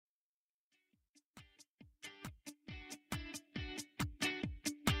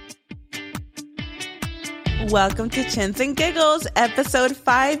Welcome to Chins and Giggles, episode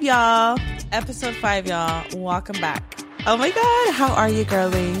 5, y'all. Episode 5, y'all. Welcome back. Oh my God, how are you,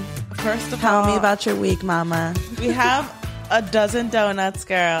 girlie? First of Tell all, me about your week, mama. we have a dozen donuts,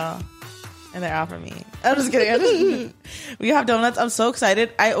 girl, and they're out for me. I'm just kidding. We have donuts. I'm so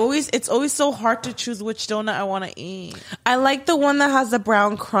excited. It's always so hard to choose which donut I want to eat. I like the one that has the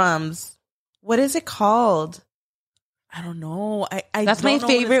brown crumbs. What is it called? I don't know. I That's don't my know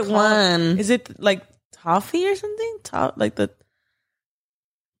what it's favorite called. one. Is it like toffee or something? Huh?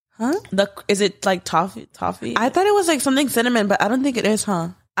 Is it like toffee? I thought it was like something cinnamon, but I don't think it is, huh?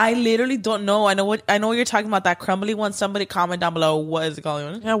 I literally don't know. I know what you're talking about. That crumbly one. Somebody comment down below. What is it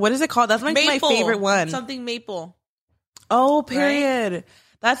called? Yeah, what is it called? That's my favorite one. Something maple. Oh, period. Right?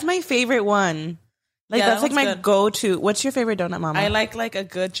 That's my favorite one. Like, yeah, that's like my go-to. What's your favorite donut, mama? I like a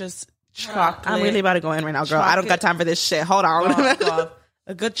good just chocolate. I'm really about to go in right now, girl. I don't got time for this shit. Hold on.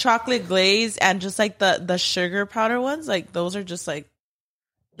 A good chocolate glaze and just like the sugar powder ones. Like those are just like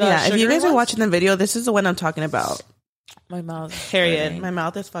if you guys are watching the video, this is the one I'm talking about. My mouth. Period. Burning. My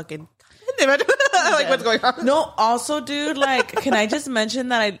mouth is fucking. Like, what's going on? No, also, dude, like, can I just mention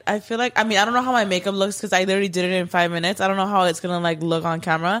that I feel like, I mean, I don't know how my makeup looks because I literally did it in 5 minutes. I don't know how it's gonna like look on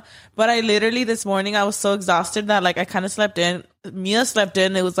camera, but I literally this morning I was so exhausted that like I kind of slept in. Mia slept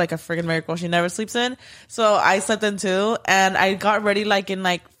in. It was like a freaking miracle. She never sleeps in, so I slept in too, and I got ready like in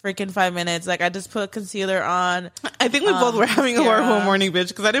like freaking 5 minutes. Like I just put concealer on. I think we both were having a horrible morning, bitch,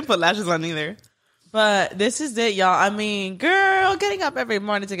 because I didn't put lashes on either. But this is it, y'all. I mean, girl, getting up every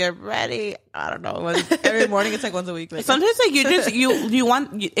morning to get ready. I don't know. Every morning, it's like once a week. Like, sometimes, like you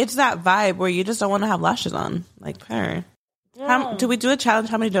want. It's that vibe where you just don't want to have lashes on. Like her. Do we do a challenge?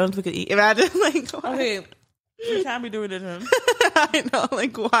 How many donuts we could eat? Imagine, like, why? Okay, we can't be doing it. I know,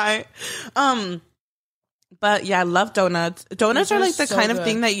 like, why? But yeah, I love donuts. Donuts are like the kind of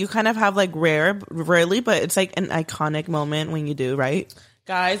thing that you kind of have like rarely, but it's like an iconic moment when you do, right?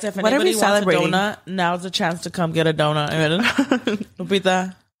 Guys, if anybody wants a donut, now's the chance to come get a donut.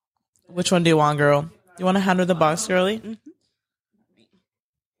 Lupita, which one do you want, girl? You want to hand her the box, girlie? Mm-hmm.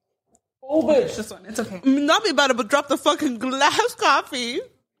 Oh, bitch. This one. It's okay. Not be about it, but drop the fucking glass coffee.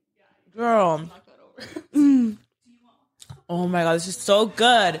 Girl. Oh, my God. This is so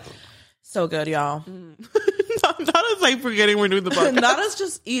good. So good, y'all. Not us, like, forgetting we're doing the podcast. Not us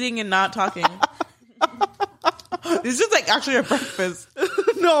just eating and not talking. This is like actually a breakfast.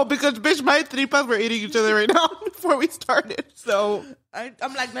 No, because bitch, my 3 were eating each other right now before we started. So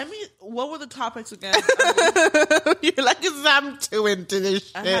I'm like, what were the topics again? You're like, I'm too into this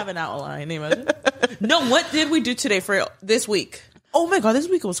shit. I have an outline. No, what did we do today for this week? Oh my God, this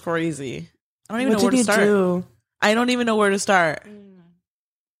week was crazy. I don't even know where to start. I don't even know where to start.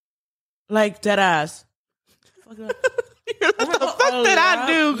 Like, dead ass. You're like, what the fuck did I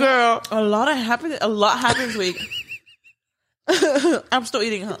do, girl? A lot happened this week. I'm still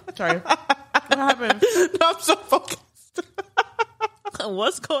eating, huh? Sorry. What happened? No, I'm so focused.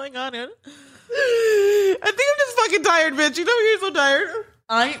 What's going on here? I think I'm just fucking tired, bitch. You know you're so tired.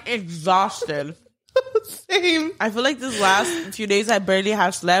 I'm exhausted. Same. I feel like this last few days I barely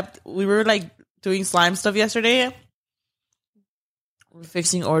have slept. We were like doing slime stuff yesterday. We were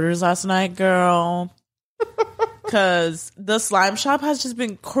fixing orders last night, girl. Because the slime shop has just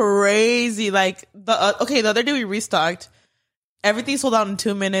been crazy. Like, the other day we restocked. Everything sold out in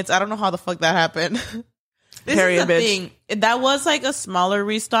 2 minutes. I don't know how the fuck that happened. This is the thing. That was like a smaller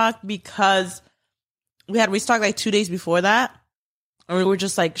restock because we had restocked like 2 days before that. And we were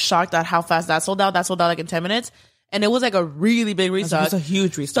just like shocked at how fast that sold out. That sold out like in 10 minutes. And it was like a really big restock. It was a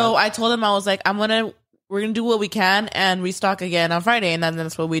huge restock. So I told him, I was like, we're going to do what we can and restock again on Friday. And then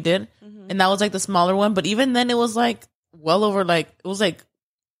that's what we did. Mm-hmm. And that was like the smaller one. But even then it was like well over like, it was a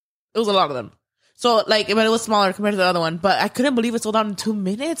lot of them. So like, but it was smaller compared to the other one. But I couldn't believe it sold out in 2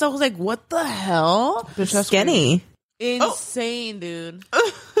 minutes. I was like, what the hell? Skinny. Insane, dude.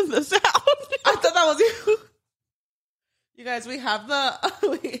 The sound. I thought that was you. You guys, we have the...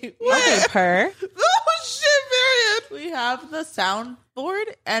 Okay, purr. Oh, shit, period. We have the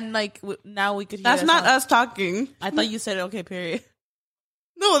soundboard, and like, now we could hear That's not us talking. I thought you said, okay, period.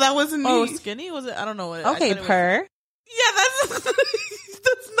 No, that wasn't me. Oh, skinny? Was it? I don't know what Okay, purr. Yeah, that's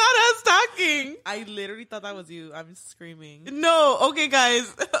not us talking. I literally thought that was you. I'm screaming. No, okay,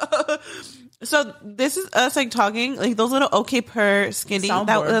 guys. So this is us like talking, like those little okay purr skinny.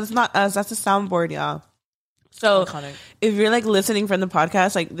 That's not us. That's a soundboard, y'all. So iconic. If you're like listening from the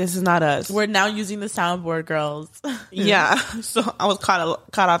podcast, like this is not us. We're now using the soundboard, girls. Yeah. So I was caught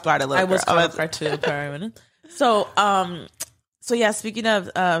off guard a little. I was caught off guard too. So yeah. Speaking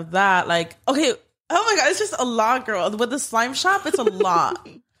of that, like, okay. Oh my God, it's just a lot, girl. With the slime shop, it's a lot.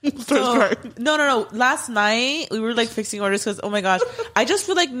 So, no. Last night we were like fixing orders because, oh my gosh, I just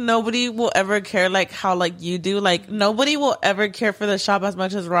feel like nobody will ever care like how like you do. Like nobody will ever care for the shop as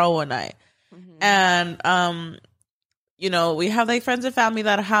much as Raul and I. And you know, we have like friends and family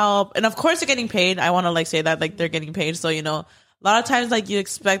that help, and of course they're getting paid. I want to like say that like they're getting paid. So you know, a lot of times like you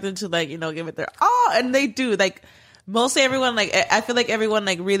expect them to like, you know, give it their all, and they do. Like mostly everyone, like I feel like everyone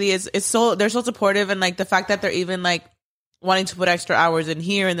like really is so, they're so supportive, and like the fact that they're even like wanting to put extra hours in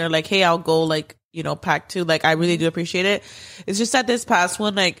here, and they're like, hey, I'll go like, you know, pack too. Like I really do appreciate it. It's just that this past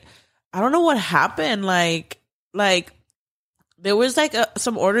one, like I don't know what happened. Like there was like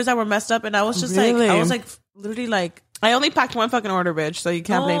some orders that were messed up, and I was just like, I was like literally like, I only packed one fucking order, bitch, so you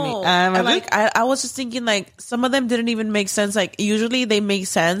can't blame me. And like I was just thinking like some of them didn't even make sense. Like usually they make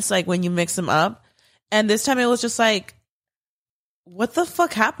sense like when you mix them up, and this time it was just like, what the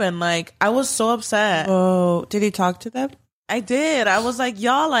fuck happened? Like I was so upset. Oh, did you talk to them? I did. I was like,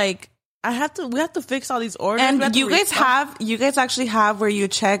 y'all, like we have to fix all these orders. And you guys actually have where you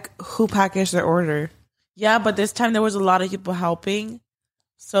check who packaged their order. Yeah, but this time there was a lot of people helping,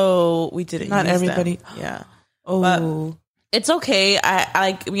 so we didn't. Not use everybody. Them. Yeah. Oh, but it's okay. I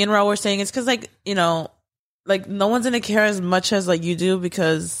like me and Raul were saying it's because like, you know, like no one's gonna care as much as like you do,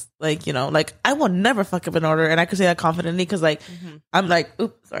 because like, you know, like I will never fuck up an order, and I could say that confidently because like I'm like,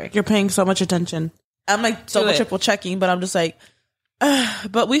 oops, sorry, you're paying so much attention. I'm like double triple checking, but I'm just like,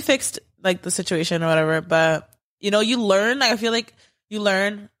 but we fixed like the situation or whatever. But you know, you learn. Like I feel like you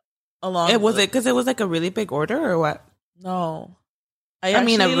learn along. It was because it was like a really big order or what? No, I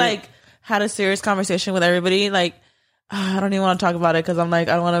mean, like had a serious conversation with everybody. Like I don't even want to talk about it because I'm like,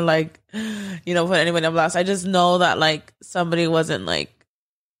 I don't want to like, you know, put anybody on blast. I just know that like somebody wasn't like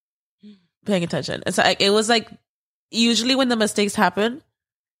paying attention. It's like it was like usually when the mistakes happen,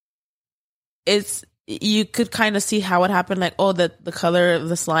 it's, you could kind of see how it happened. Like, oh, the color of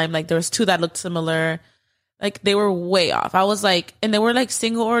the slime, like there was two that looked similar. Like they were way off. I was like, and they were like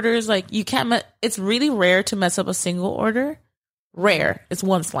single orders. Like you can't, it's really rare to mess up a single order. Rare. It's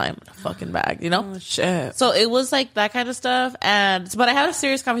one slime in a fucking bag, you know? Oh, shit. So it was like that kind of stuff. But I had a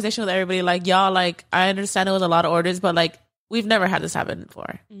serious conversation with everybody. Like, y'all, like, I understand it was a lot of orders, but like, we've never had this happen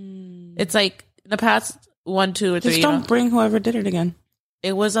before. It's like in the past 1, 2, or 3. Just don't bring whoever did it again.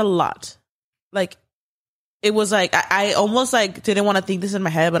 It was a lot. Like, it was like, I almost like didn't want to think this in my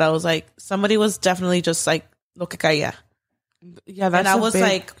head, but I was like, somebody was definitely just like, lo que caía. Yeah, that's, and I was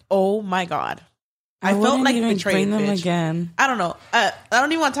like, oh my God. I felt like betrayed. Bring them again. I don't know. I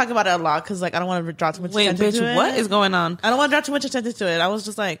don't even want to talk about it a lot because like I don't want to draw too much attention to it. What is going on? I don't want to draw too much attention to it. I was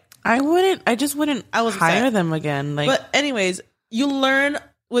just like, I just wouldn't hire them again. Like, but anyways, you learn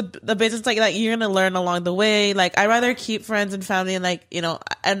with the business like that. You're gonna learn along the way. Like I rather keep friends and family, and like, you know,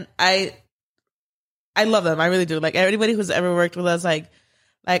 and I love them. I really do. Like everybody who's ever worked with us, like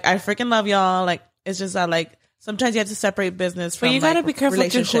I freaking love y'all. Like it's just that like. Sometimes you have to separate business from, but you gotta be careful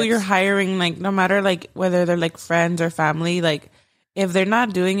to who you're hiring. Like, no matter like whether they're like friends or family, like if they're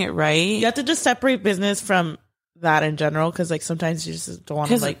not doing it right, you have to just separate business from that in general. Because like sometimes you just don't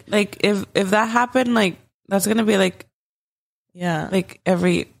want to like if that happened, like that's gonna be like, yeah, like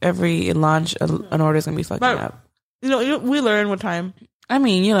every launch an order is gonna be fucking up. You know, we learn with time. I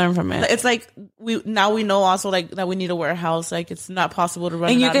mean, you learn from it. It's like we know also like that we need a warehouse. Like it's not possible to run.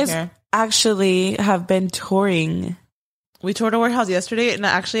 And you out guys of here. Actually have been touring. We toured a warehouse yesterday, and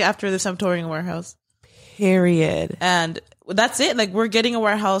actually after this, I'm touring a warehouse. Period. And that's it. Like we're getting a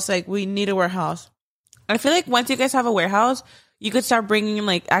warehouse. Like we need a warehouse. I feel like once you guys have a warehouse, you could start bringing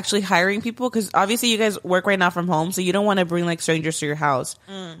like actually hiring people because obviously you guys work right now from home, so you don't want to bring like strangers to your house.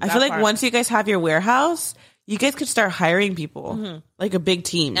 I feel like once you guys have your warehouse, you guys could start hiring people, like a big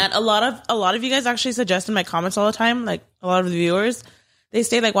team. And a lot of you guys actually suggest in my comments all the time, like a lot of the viewers, they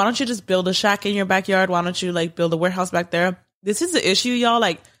say like, why don't you just build a shack in your backyard? Why don't you like build a warehouse back there? This is the issue, y'all.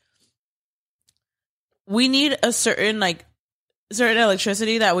 Like, we need a certain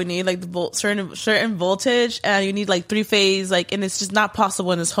electricity that we need, like the certain voltage, and you need like 3-phase, like, and it's just not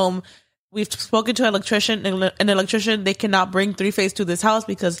possible in this home. We've spoken to an electrician. They cannot bring 3-phase to this house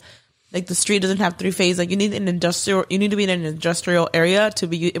because like the street doesn't have 3-phase. Like you need to be in an industrial area to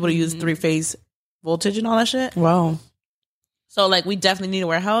be able to use 3-phase voltage and all that shit. Wow. So like we definitely need a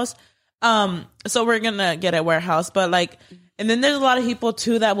warehouse. So we're gonna get a warehouse, but like, and then there's a lot of people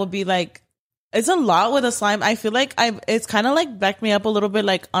too that will be like, it's a lot with a slime. I feel like it's kind of like backed me up a little bit,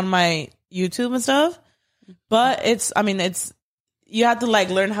 like on my YouTube and stuff. But you have to like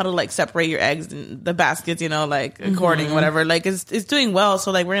learn how to like separate your eggs in the baskets, you know, like according whatever. Like it's doing well.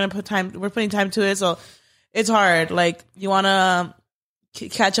 So like we're putting time to it. So it's hard. Like you want to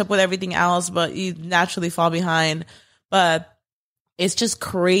catch up with everything else, but you naturally fall behind. But it's just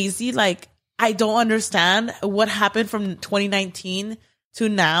crazy. Like, I don't understand what happened from 2019 to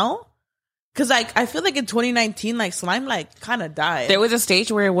now. Cause like, I feel like in 2019, like slime like kind of died. There was a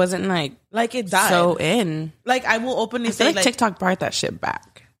stage where it wasn't like it died. so in. Like, I will openly say like TikTok brought that shit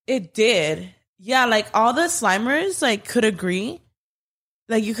back. It did. Yeah. Like all the slimers like could agree.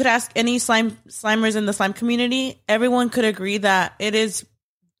 Like you could ask any slimers in the slime community. Everyone could agree that it is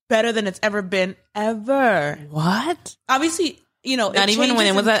better than it's ever been ever. What? Obviously, you know, not even when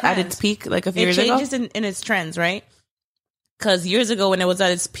it was at its peak, like a few years ago. It changes in its trends, right? Because years ago, when it was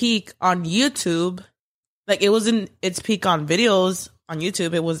at its peak on YouTube, like it was in its peak on videos on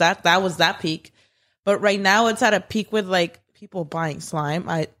YouTube. It was that was that peak. But right now, it's at a peak with like people buying slime.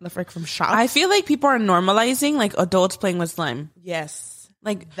 From shops. I feel like people are normalizing like adults playing with slime. Yes,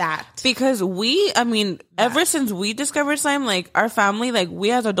 like that. Because ever since we discovered slime, like our family, like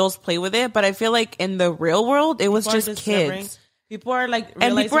we as adults play with it. But I feel like in the real world, it was just kids. People are like,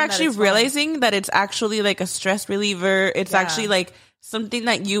 and people are actually realizing that it's actually like a stress reliever. It's actually like something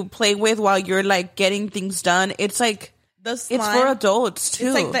that you play with while you're like getting things done. It's like it's for adults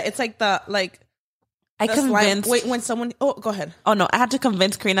too. It's like the I convinced. Wait, when someone. Oh, go ahead. Oh no, I had to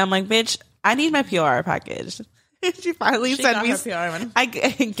convince Karina. I'm like, bitch, I need my PR package. She finally sent me. I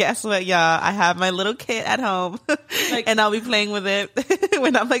guess what, y'all? I have my little kit at home, and I'll be playing with it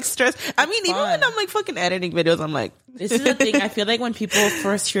when I'm like stressed. I mean, even when I'm like fucking editing videos, I'm like, this is the thing. I feel like when people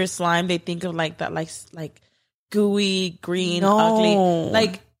first hear slime, they think of like that, like gooey, green, ugly.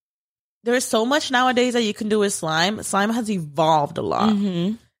 Like there's so much nowadays that you can do with slime. Slime has evolved a lot.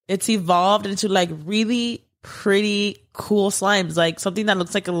 Mm-hmm. It's evolved into like really pretty cool slimes, like something that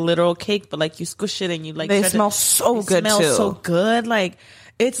looks like a literal cake, but like you squish it and you like they smell so good too. So good. Like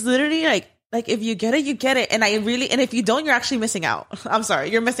it's literally like if you get it, you get it. And if you don't, you're actually missing out. I'm sorry,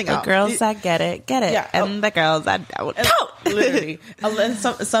 you're missing out. The girls that get it, yeah. And the girls that don't. Literally. And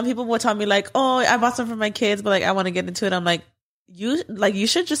some people will tell me like, oh, I bought some for my kids, but like I want to get into it. I'm like, you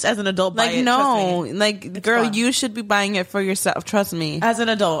should just as an adult buy it. No, like girl, fun. You should be buying it for yourself. Trust me. As an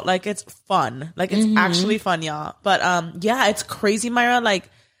adult, like it's fun. Like it's actually fun, y'all. But yeah, it's crazy, Myra. Like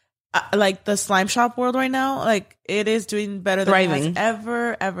the slime shop world right now, like it is doing better than it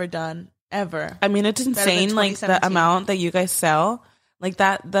has ever done. Ever. I mean, it's insane. Like the amount that you guys sell, like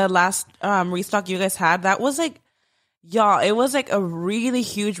that the last restock you guys had, that was like. Y'all, it was like a really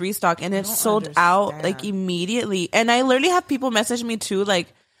huge restock and it sold out like immediately. And I literally have people message me too,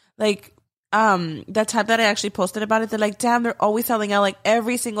 like that time that I actually posted about it. They're like, damn, they're always selling out like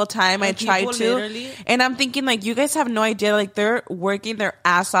every single time I try to. And I'm thinking like, you guys have no idea, like they're working their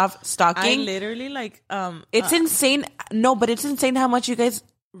ass off stocking. I literally like, it's insane. No, but it's insane how much you guys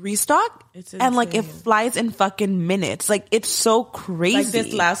restock and like it flies in fucking minutes. Like it's so crazy. Like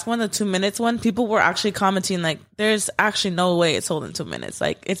this last one, the 2 minutes one, people were actually commenting like there's actually no way it sold in 2 minutes.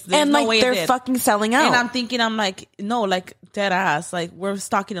 Like it's and no like way they're fucking selling out. And I'm like no, like dead ass, like we're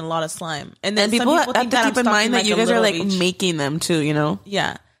stocking a lot of slime. And then people have to keep in mind that you guys are like making them too, you know.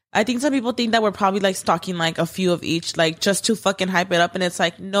 Yeah, I think some people think that we're probably like stocking like a few of each, like just to fucking hype it up. And it's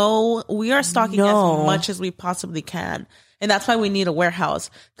like, no, we are stocking as much as we possibly can. And that's why we need a warehouse.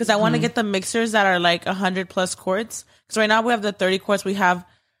 Because I want to get the mixers that are like 100 plus quarts. Because right now we have the 30 quarts. We have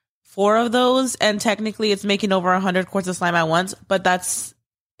 4 of those. And technically it's making over 100 quarts of slime at once. But that's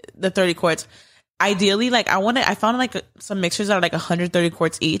the 30 quarts. Ideally, like I found like some mixers that are like 130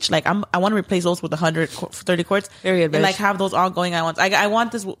 quarts each. Like I want to replace those with 130 quarts. Period, and like have those all going at once. I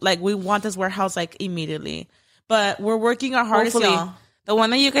want this, like we want this warehouse like immediately. But we're working our hardest, y'all. The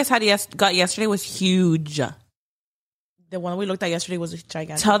one that you guys got yesterday was huge. The one we looked at yesterday was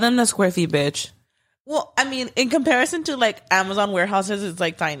gigantic. Tell them the square feet, bitch. Well, I mean, in comparison to like Amazon warehouses, it's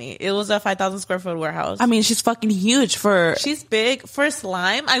like tiny. It was a 5,000 square foot warehouse. I mean, she's fucking huge She's big for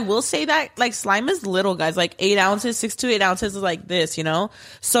slime. I will say that like slime is little, guys. Like 8 ounces, 6 to 8 ounces is like this, you know.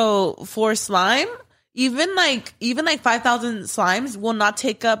 So for slime, even like 5,000 slimes will not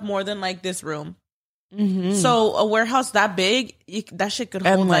take up more than like this room. Mm-hmm. So a warehouse that big, that shit could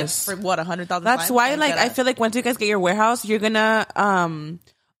hold like for what 100,000. That's why, like, I feel like once you guys get your warehouse, you're gonna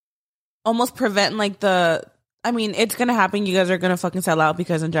almost prevent like the. I mean, it's gonna happen. You guys are gonna fucking sell out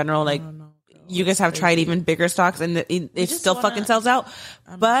because in general, like, you guys have tried even bigger stocks and it still fucking sells out.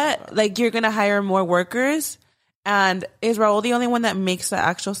 But like, you're gonna hire more workers. And is Raul the only one that makes the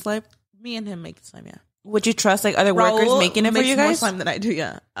actual slime? Me and him make the slime. Yeah. Would you trust like other workers making it for you guys? More slime than I do.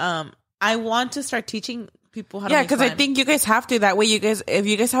 Yeah. I want to start teaching people how to make slime. Yeah, because I think you guys have to. That way, if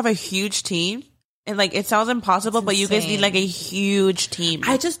you guys have a huge team, and like it sounds impossible, but you guys need like a huge team.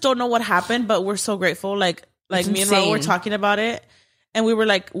 I just don't know what happened, but we're so grateful. Like me and Raul were talking about it, and we were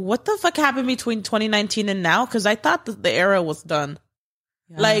like, "What the fuck happened between 2019 and now?" Because I thought that the era was done.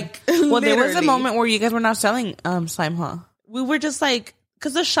 Yeah. Like, well, there was a moment where you guys were not selling slime, huh? We were just like,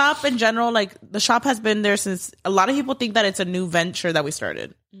 because the shop in general, like the shop has been there since. A lot of people think that it's a new venture that we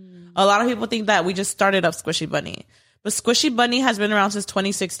started. A lot of people think that we just started up Squishy Bunny, but Squishy Bunny has been around since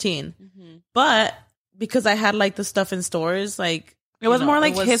 2016. But because I had like the stuff in stores, like it was more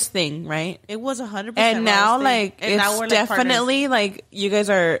like his thing, right? It was 100%. And now, like, and it's now we're, like, definitely partners. Like you guys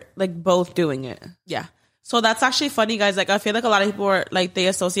are like both doing it. Yeah. So that's actually funny, guys. Like I feel like a lot of people are like they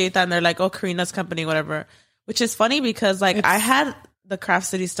associate that and they're like, oh, Karina's company, whatever. Which is funny because like I had the Craft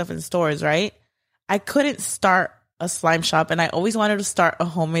City stuff in stores, right? I couldn't start a slime shop and I always wanted to start a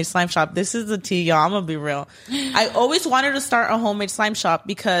homemade slime shop. This is the tea, y'all. I'm gonna be real. I always wanted to start a homemade slime shop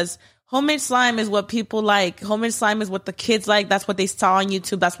because homemade slime is what people like. Homemade slime is what the kids like. That's what they saw on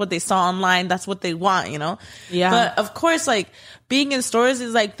YouTube. That's what they saw online. That's what they want, you know? Yeah. But of course, like being in stores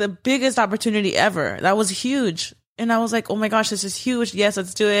is like the biggest opportunity ever. That was huge. And I was like, oh my gosh, this is huge. Yes,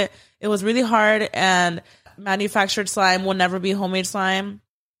 let's do it. It was really hard and manufactured slime will never be homemade slime.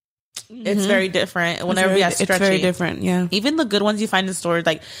 It's very different. It will never be as stretchy. It's very different, yeah. Even the good ones you find in stores,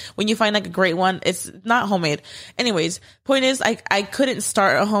 like when you find like a great one, it's not homemade. Anyways, point is, I couldn't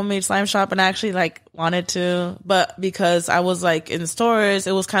start a homemade slime shop, and I actually like wanted to, but because I was like in stores,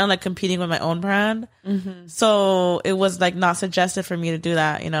 it was kind of like competing with my own brand. So it was like not suggested for me to do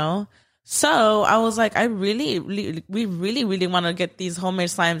that, you know. So I was like, we really want to get these homemade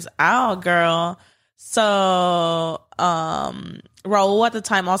slimes out, girl. So, Raul at the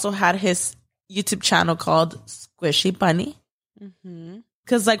time also had his YouTube channel called Squishy Bunny.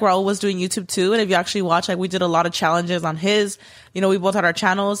 Cause like Raul was doing YouTube too. And if you actually watch, like we did a lot of challenges on his, you know, we both had our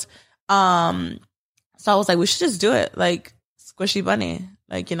channels. So I was like, we should just do it. Like Squishy Bunny,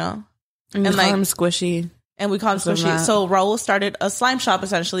 like, you know, and like call him Squishy. And we call him Squishy. So Raul started a slime shop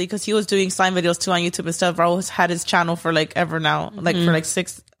essentially because he was doing slime videos too on YouTube and stuff. Raul had his channel for like ever now, like for like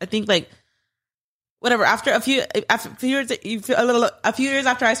 6, I think like, whatever. After a few years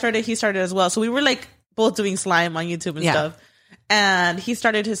after I started, he started as well. So we were like both doing slime on YouTube and stuff. And he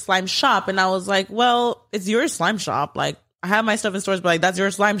started his slime shop, and I was like, "Well, it's your slime shop. Like, I have my stuff in stores, but like that's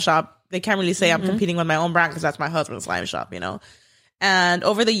your slime shop. They can't really say I'm competing with my own brand because that's my husband's slime shop, you know." And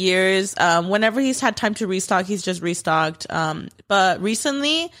over the years, whenever he's had time to restock, he's just restocked. But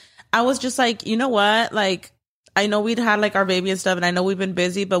recently, I was just like, you know what, like. I know we'd had like our baby and stuff, and I know we've been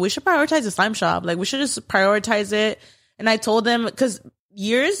busy, but we should prioritize the slime shop. Like we should just prioritize it. And I told them because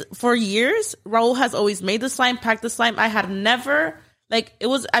for years, Raul has always made the slime, packed the slime. I had never like it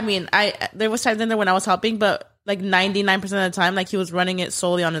was. I mean, there was times in there when I was helping, but like 99% of the time, like he was running it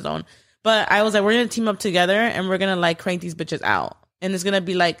solely on his own. But I was like, we're gonna team up together and we're gonna like crank these bitches out, and it's gonna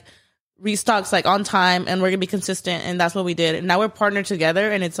be like restocks like on time, and we're gonna be consistent, and that's what we did. And now we're partnered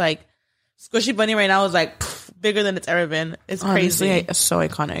together, and it's like Squishy Bunny right now is like bigger than it's ever been. It's crazy. Honestly, it's so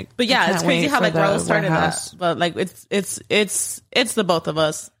iconic. But yeah, it's crazy how like Raul started that. But like it's the both of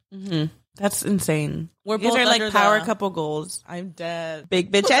us. That's insane. We're both are like power couple goals. I'm dead.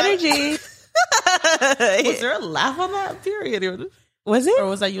 Big bitch energy. Was there a laugh on that period? Was it? Or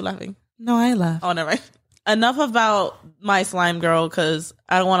was that you laughing? No, I laughed. Oh, never mind. Enough about my slime girl because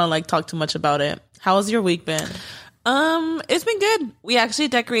I don't want to like talk too much about it. How's your week been? It's been good. We actually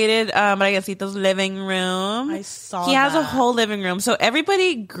decorated Mariacito's living room. I saw he has a whole living room. So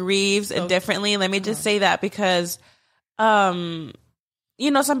everybody grieves differently. Let me just say that because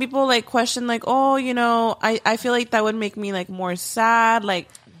you know, some people like question like, oh, you know, I feel like that would make me like more sad, like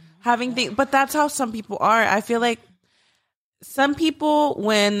having things, but that's how some people are. I feel like some people,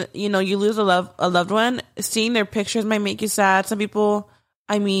 when, you know, you lose a loved one, seeing their pictures might make you sad. Some people,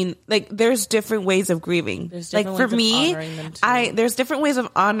 I mean, like, there's different ways of grieving. Like, for me, there's different ways of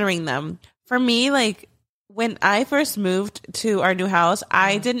honoring them. For me, like, when I first moved to our new house,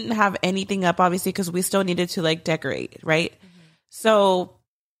 I didn't have anything up, obviously, because we still needed to, like, decorate, right? So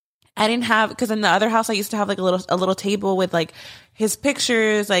I didn't have, because in the other house, I used to have, like, a little table with, like, his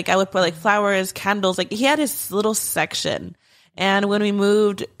pictures. Like, I would put, like, flowers, candles. Like, he had his little section. And when we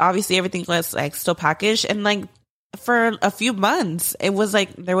moved, obviously, everything was, like, still packaged. And, like, for a few months, it was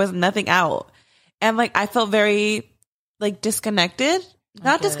like there was nothing out, and like I felt very like disconnected.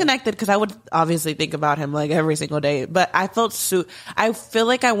 Not disconnected because I would obviously think about him like every single day, but I felt I feel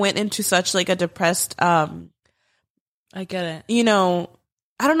like I went into such like a depressed. I get it. You know,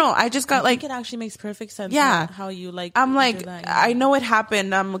 I don't know. I just got like it actually makes perfect sense. Yeah, how you like. I'm like that, yeah. I know it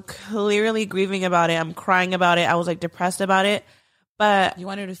happened. I'm clearly grieving about it. I'm crying about it. I was like depressed about it. But you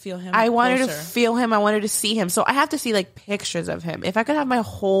wanted to feel him. I wanted to feel him. I wanted to see him. So I have to see like pictures of him. If I could have my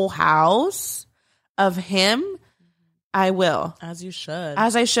whole house of him, I will. As you should.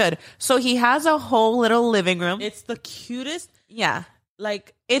 As I should. So he has a whole little living room. It's the cutest. Yeah.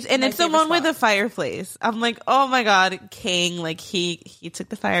 like it's the one with the fireplace. I'm like, oh my god, King, like he took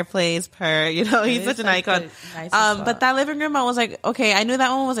the fireplace he's such an icon. But that living room, I was like, okay, I knew that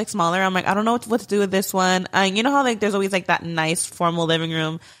one was like smaller. I'm like, I don't know what to do with this one. You know how like there's always like that nice formal living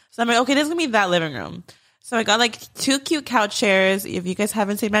room. So I'm like, okay, this is gonna be that living room. So I got like 2 cute couch chairs. If you guys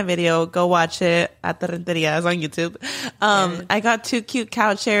haven't seen my video, go watch it at the Renterias on YouTube. I got 2 cute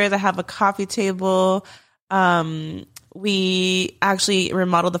couch chairs. I have a coffee table. We actually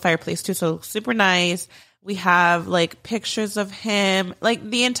remodeled the fireplace too, so super nice. We have like pictures of him. Like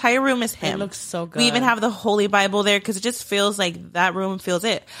the entire room is him. It looks so good. We even have the Holy Bible there because it just feels like that room feels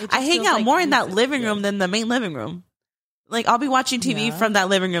it. I hang out like more in that living room than the main living room. Like I'll be watching TV from that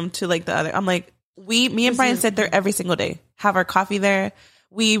living room to like the other. I'm like, me and Brian sit there every single day, have our coffee there.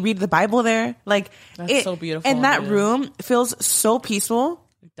 We read the Bible there. Like that's so beautiful. And that room feels so peaceful.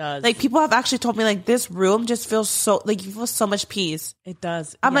 It does. Like people have actually told me like this room just feels so like you feel so much peace. It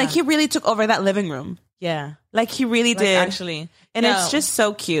does. I'm like, he really took over that living room. Yeah. Like he really did. Actually. And it's just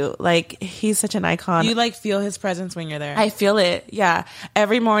so cute. Like he's such an icon. You like feel his presence when you're there. I feel it. Yeah.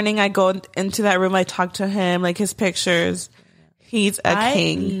 Every morning I go into that room, I talk to him, like his pictures. He's a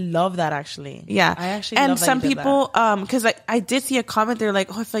king. I love that actually. Yeah. I actually and love that some people, cause I did see a comment, they're like,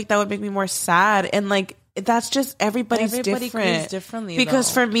 oh, I feel like that would make me more sad. And like, that's just everybody different. Grieves differently.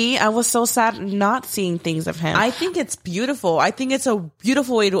 Because for me, I was so sad not seeing things of him. I think it's beautiful. I think it's a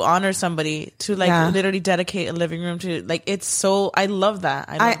beautiful way to honor somebody, to like literally dedicate a living room to, like, it's so, I love that.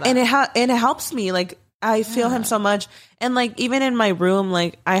 I love that. And it helps me. Like, I feel him so much. And like, even in my room,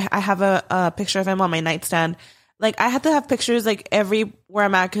 like I have a picture of him on my nightstand. Like I had to have pictures like everywhere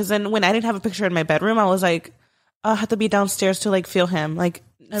I'm at. Cause then when I didn't have a picture in my bedroom, I was like, I have to be downstairs to like feel him. Like,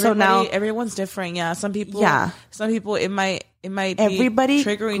 so now everyone's different. Yeah. Some people, it might be everybody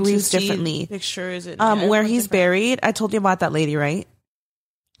triggering grieves to differently. See pictures. And, where he's buried, I told you about that lady, right?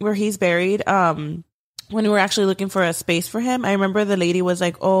 Where he's buried. When we were actually looking for a space for him, I remember the lady was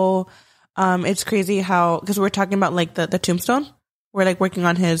like, oh, it's crazy how, cause we were talking about like the tombstone. We're like working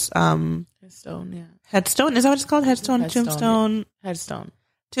on his, headstone. Yeah. Headstone? Is that what it's called? Headstone? Tombstone? Headstone.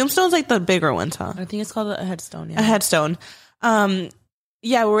 Tombstone's like the bigger ones, huh? I think it's called a headstone. Yeah. A headstone.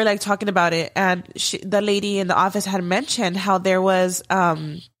 Yeah, we were like talking about it, and the lady in the office had mentioned how there was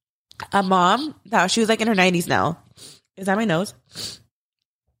a mom that she was like in her 90s now. Is that my nose?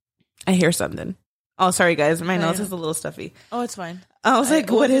 I hear something. Oh, sorry guys, my nose is a little stuffy. Oh, it's fine. I was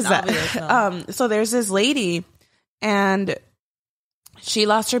like, what is that? So there's this lady, and she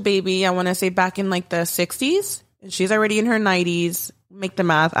lost her baby, I want to say back in like the 60s. She's already in her 90s. Make the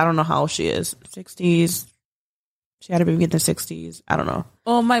math. I don't know how old she is. 60s. She had a baby in the 60s. I don't know.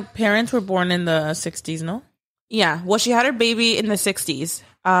 Oh, my parents were born in the 60s, no? Yeah. Well, she had her baby in the 60s.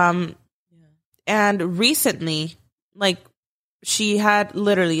 And recently, like, she had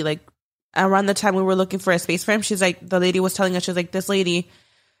literally, like, around the time we were looking for a space for him, she's like, the lady was telling us, she's like, this lady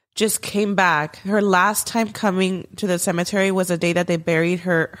just came back. Her last time coming to the cemetery was the day that they buried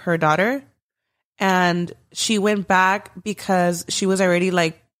her daughter. And she went back because she was already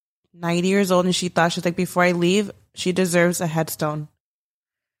like 90 years old, and she thought, she's like, before I leave, she deserves a headstone.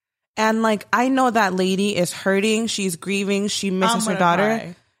 And like, I know that lady is hurting. She's grieving. She misses her daughter.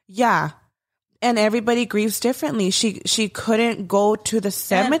 Cry. Yeah. And everybody grieves differently. She couldn't go to the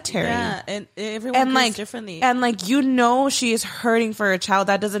cemetery. And everyone grieves differently. And like, you know, she is hurting for her child.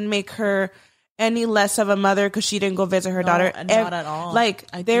 That doesn't make her any less of a mother because she didn't go visit her daughter. Not at all.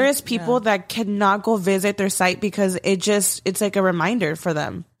 Like, there is people that cannot go visit their site because it's like a reminder for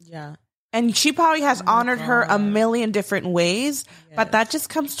them. Yeah. And she probably has honored her a million different ways, but that just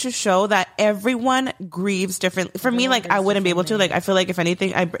comes to show that everyone grieves differently. For me, like, I wouldn't be able to. Like, I feel like if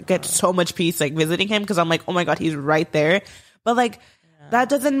anything, I get so much peace, like, visiting him because I'm like, oh my God, he's right there. But, like, that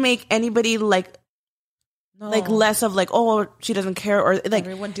doesn't make anybody, like, like, less of, like, oh, she doesn't care. Or, like,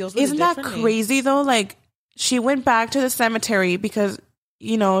 everyone deals with isn't that crazy, though? Like, she went back to the cemetery because,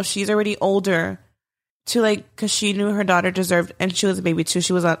 you know, she's already older to, like, because she knew her daughter deserved, and she was a baby, too.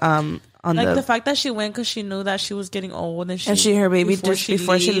 She was on like the fact that she went because she knew that she was getting old, and her baby before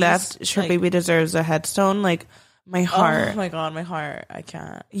she left, her baby deserves a headstone. Like, my heart. Oh my God, my heart. I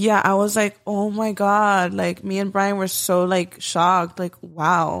can't. Yeah, I was like, oh my God. Like, me and Brian were so like shocked. Like,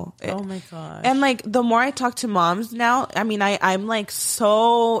 wow. Oh my God. And like, the more I talk to moms now, I mean, I'm like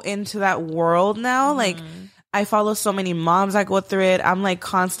so into that world now. Like, I follow so many moms that go through it. I'm like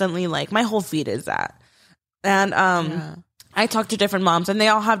constantly like, my whole feed is that. And I talk to different moms, and they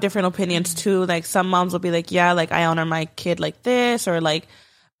all have different opinions too. Like, some moms will be like, yeah, like, I honor my kid like this, or like,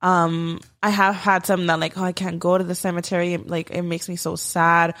 I have had some that like, oh, I can't go to the cemetery. Like, it makes me so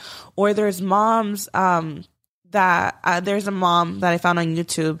sad. Or there's moms, that there's a mom that I found on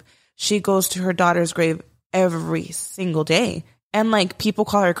YouTube. She goes to her daughter's grave every single day. And like people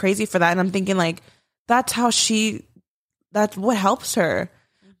call her crazy for that. And I'm thinking like, that's what helps her.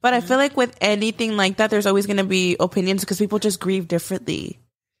 But I feel like with anything like that, there's always going to be opinions because people just grieve differently.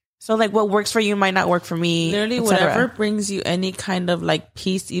 So like what works for you might not work for me. Literally whatever brings you any kind of like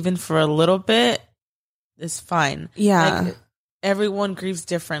peace, even for a little bit, is fine. Yeah. Like, everyone grieves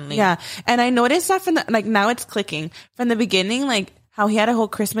differently. Yeah. And I noticed that from now it's clicking. From the beginning, like how he had a whole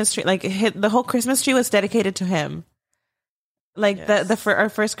Christmas tree, like the whole Christmas tree was dedicated to him. Like yes. For our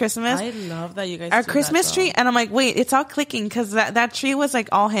first Christmas. I love that you guys our Christmas tree. And I'm like, wait, it's all clicking because that tree was like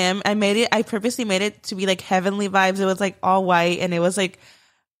all him. I purposely made it to be like heavenly vibes. It was like all white and it was like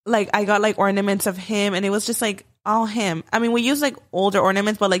I got like ornaments of him and it was just like all him. I mean, we used like older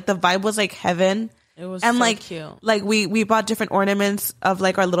ornaments, but like the vibe was like heaven. It was and so like cute. Like we bought different ornaments of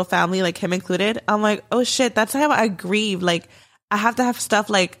like our little family, like him included. I'm like, oh shit, that's how I grieve. Like I have to have stuff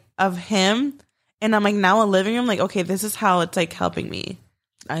like of him. And I'm like, now a living room, like, okay, this is how it's like helping me.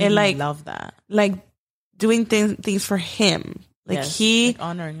 I like, love that. Like doing things for him. Like yes, like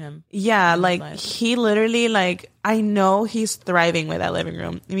honoring him. Yeah, like he literally like I know he's thriving with that living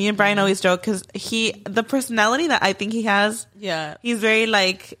room. Me and Brian always joke because the personality that I think he has. Yeah, he's very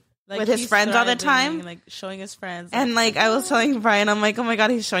like with his friends all the time, like showing his friends. And like I was telling Brian, I'm like, oh my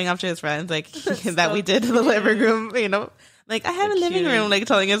god, he's showing off to his friends, like that we did in the living room, you know. Like I have a living room, like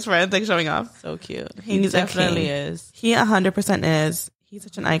telling his friends, like showing off. So cute. He definitely is. He 100% is. He's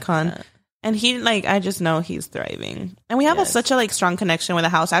such an icon. Yeah. And he, like, I just know he's thriving. And we have such a, like, strong connection with the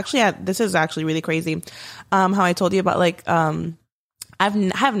house. Actually, this is actually really crazy. How I told you about, like, I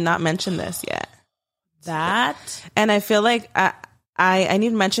have not mentioned this yet. That? And I feel like I need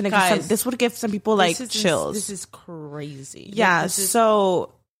to mention it because this would give some people, like, chills. This is crazy. Yeah.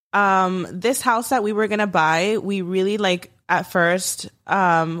 So, this house that we were going to buy, we really, like, at first,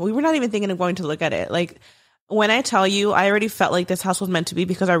 we were not even thinking of going to look at it. Like, when I tell you, I already felt like this house was meant to be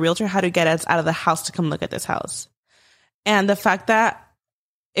because our realtor had to get us out of the house to come look at this house. And the fact that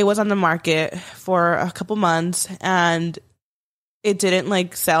it was on the market for a couple months and it didn't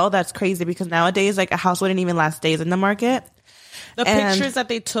like sell, that's crazy because nowadays like a house wouldn't even last days in the market. The pictures that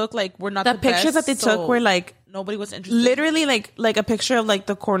they took like were not the pictures best, that they took were like nobody was interested. Literally like a picture of like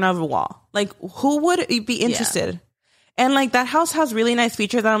the corner of a wall. Like who would be interested? Yeah. And, like, that house has really nice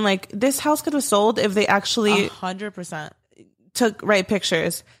features that I'm like, this house could have sold if they actually 100% took right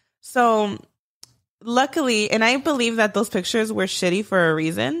pictures. So, luckily, and I believe that those pictures were shitty for a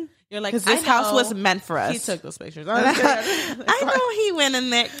reason. You're like, because this house was meant for us. He took those pictures. I know he went in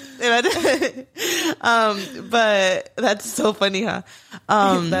there. But that's so funny, huh?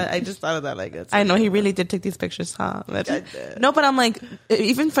 I just thought of that. Like, I know he really did take these pictures, huh? No, but I'm like,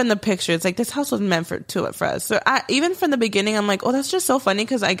 even from the pictures, like this house was meant for us. So even from the beginning, I'm like, oh, that's just so funny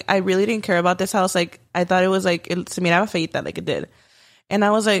because I really didn't care about this house. Like I thought it was like, se miraba feita, like it did. And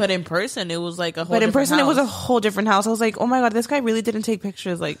I was like, but in person, it was like a whole. But in person, house. It was a whole different house. I was like, oh my god, this guy really didn't take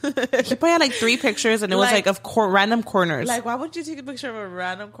pictures. Like he probably had like 3 pictures, and it was like of random corners. Like, why would you take a picture of a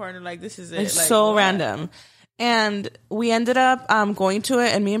random corner? Like this is it. Like so what? Random. And we ended up going to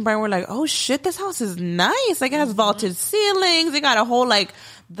it, and me and Brian were like, oh shit, this house is nice. Like it has vaulted ceilings. It got a whole like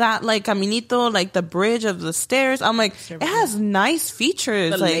that like caminito, like the bridge of the stairs. I'm like, it has nice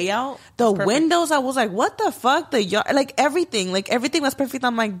features. The like, layout, the windows. I was like, what the fuck? The yard, like everything was perfect.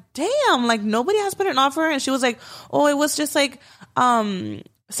 I'm like, damn, like nobody has put an offer. And she was like, oh, it was just like somebody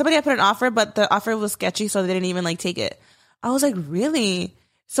had put an offer, but the offer was sketchy, so they didn't even like take it. I was like, really?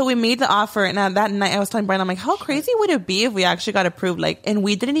 So we made the offer, and that night I was telling Brian, I'm like, how crazy would it be if we actually got approved? Like, and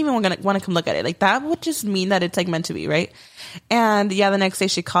we didn't even want to come look at it. Like, that would just mean that it's like meant to be, right? And yeah, the next day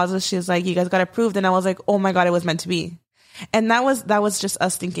she calls us. She was like, you guys got approved, and I was like, oh my god, it was meant to be. And that was just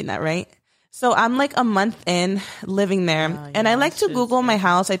us thinking that, right? So I'm like a month in living there, and I like to Google my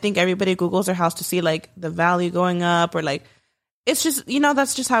house. I think everybody Googles their house to see like the value going up, or like it's just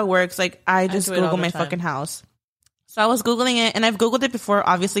that's just how it works. Like I just Google my fucking house. So I was Googling it, and I've Googled it before,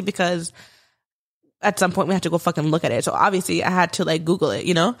 obviously, because at some point we had to go fucking look at it. So obviously I had to like Google it,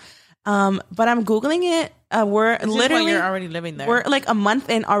 but I'm Googling it. We're literally you're already living there. We're like a month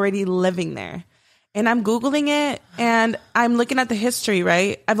in already living there, and I'm Googling it, and I'm looking at the history.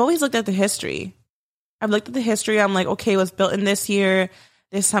 Right? I've always looked at the history. I've looked at the history. I'm like, okay, it was built in this year.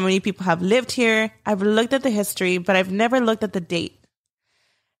 This is how many people have lived here. I've looked at the history, but I've never looked at the date.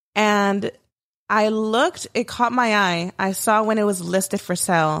 And I looked, it caught my eye. I saw when it was listed for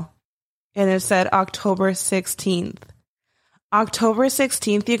sale, and it said October 16th. October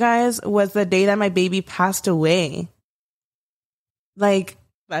 16th, you guys, was the day that my baby passed away. Like,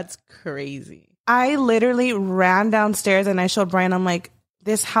 that's crazy. I literally ran downstairs and I showed Brian, I'm like,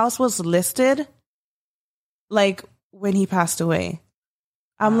 this house was listed like when he passed away.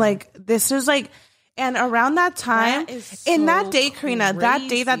 I'm like, this is like, and around that time, in that day, Karina, that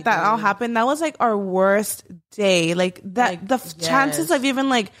day that all happened, that was like our worst day. Like that, chances of even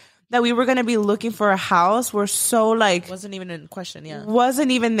like that we were going to be looking for a house were so like. Wasn't even in question, yeah.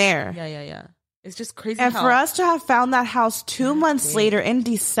 Wasn't even there. Yeah. It's just crazy. And for us to have found that house 2 months later in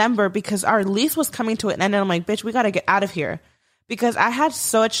December because our lease was coming to an end, and I'm like, bitch, we got to get out of here. Because I had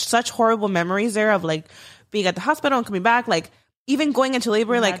such horrible memories there of like being at the hospital and coming back, like even going into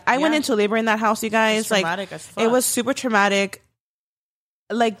labor. Like I went into labor in that house, you guys. Like it was super traumatic.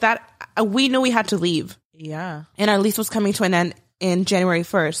 Like that, we knew we had to leave. Yeah. And our lease was coming to an end in January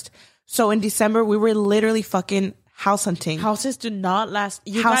 1st. So in December, we were literally fucking house hunting. Houses do not last.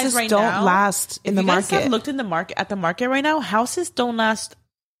 You houses guys don't last in the market. If you guys have looked in the market at the market right now, houses don't last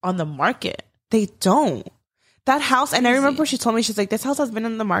on the market. They don't. That house, and I remember she told me, she's like, this house has been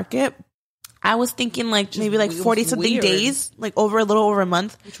in the market. I was thinking like maybe like 40 something days, like a little over a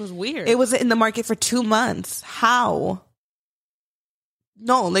month. Which was weird. It was in the market for 2 months. How?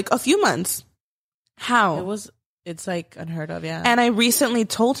 No, like a few months. How? It's like unheard of, yeah. And I recently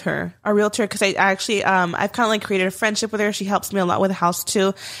told her, our realtor, because I actually, I've kind of like created a friendship with her. She helps me a lot with the house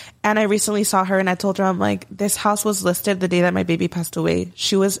too. And I recently saw her and I told her, I'm like, this house was listed the day that my baby passed away.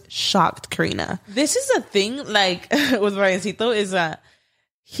 She was shocked, Karina. This is a thing, like, with Briancito, is that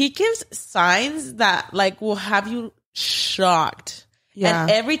he gives signs that, like, will have you shocked. Yeah. And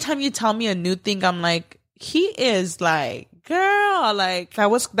every time you tell me a new thing, I'm like, he is like, girl, like that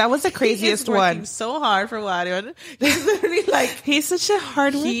was the craziest one. Working so hard for Wario. He's literally like, he's such a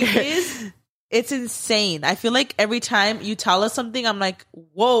hard worker. He is. It's insane. I feel like every time you tell us something, I'm like,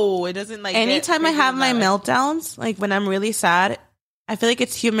 whoa, it doesn't like. Anytime I have my meltdowns, like when I'm really sad, I feel like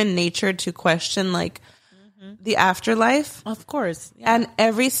it's human nature to question like the afterlife. Of course. Yeah. And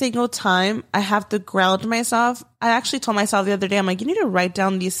every single time I have to ground myself. I actually told myself the other day, I'm like, you need to write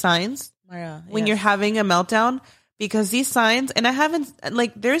down these signs when you're having a meltdown. Because these signs, and I haven't,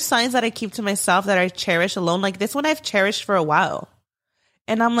 like, there's signs that I keep to myself that I cherish alone. Like, this one I've cherished for a while.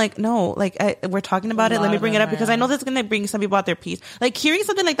 And I'm like, no, like, we're talking about it. Let me bring it up because I know this is going to bring some people out their peace. Like, hearing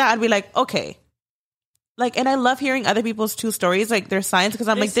something like that, I'd be like, okay. Like, and I love hearing other people's true stories, like, their signs, because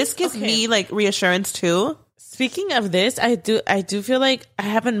I'm like, this gives me, like, reassurance, too. Speaking of this, I do feel like I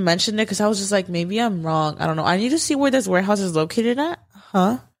haven't mentioned it because I was just like, maybe I'm wrong. I don't know. I need to see where this warehouse is located at.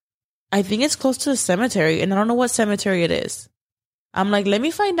 Huh? I think it's close to the cemetery, and I don't know what cemetery it is. I'm like, let me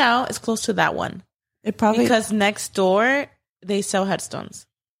find out. It's close to that one. It probably because next door they sell headstones.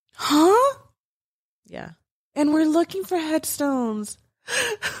 Huh? Yeah. And we're looking for headstones.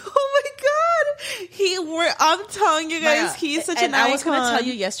 Oh my god! I'm telling you guys, he's such an icon. I was gonna tell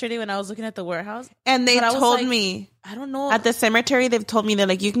you yesterday when I was looking at the warehouse, and they told me, I don't know, at the cemetery they've told me, they're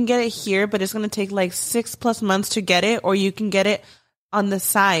like, you can get it here, but it's gonna take like 6+ months to get it, or you can get it on the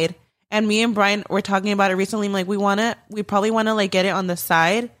side. And me and Brian were talking about it recently. I'm like, we probably want to like get it on the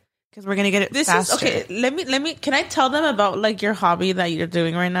side because we're gonna get it faster. Okay, let me. Can I tell them about like your hobby that you're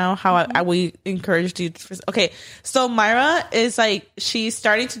doing right now? How we encouraged you. Okay, so Myra is like, she's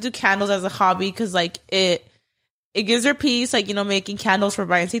starting to do candles as a hobby because like it gives her peace, like, you know, making candles for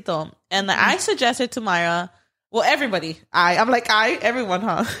Briancito. And I suggested to Myra, well, everybody, everyone,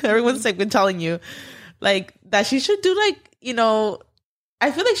 huh? Everyone's like been telling you like that she should do like, you know. I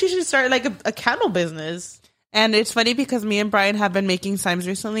feel like she should start like a candle business. And it's funny because me and Brian have been making slimes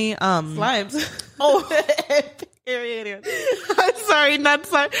recently. Slimes. Oh, I'm sorry, not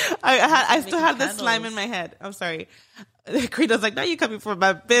slime. I still have the slime in my head. I'm sorry. Credo's like, now you coming for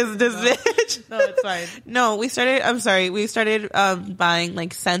my business, bitch. No, it's fine. No, we started buying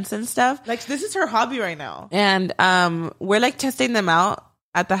like scents and stuff. Like, this is her hobby right now. And we're like testing them out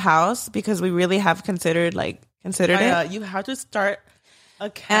at the house because we really have considered it. You have to start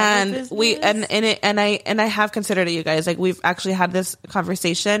a and business? I have considered it, you guys. Like, we've actually had this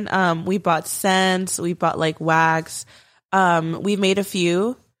conversation. We bought scents, we bought like wax. We've made a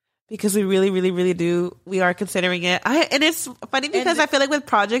few because we really, really, really do. We are considering it. And it's funny because I feel like with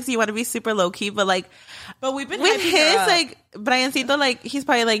projects you want to be super low key, but we've been with his like Briancito, like he's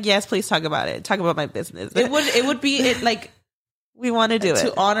probably like, yes, please talk about it. Talk about my business. It would be like. We want to do it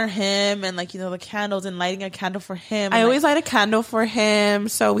to honor him, and like, you know, the candles and lighting a candle for him. I always light a candle for him,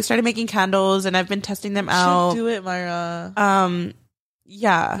 so we started making candles, and I've been testing them out. Do it, Myra.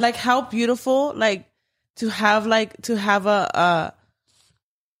 Yeah, like how beautiful, like to have a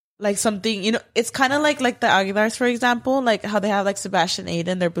like something, you know, it's kind of like the Aguilars, for example, like how they have like Sebastian Aid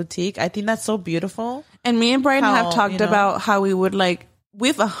in their boutique. I think that's so beautiful. And me and Brian have talked about how we would like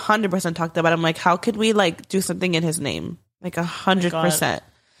we've 100% talked about him. Like, how could we like do something in his name? Like 100%.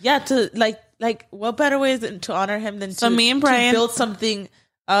 Yeah, to like what better way to honor him than me and Brian to build something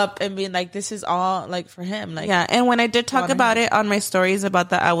up and being like, this is all like for him. Like, yeah. And when I did talk about it on my stories about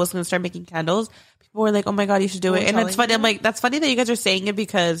that I was gonna start making candles, people were like, oh my God, you should do it. And it's funny. I'm like, that's funny that you guys are saying it,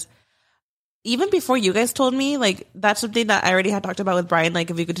 because even before you guys told me, like, that's something that I already had talked about with Brian, like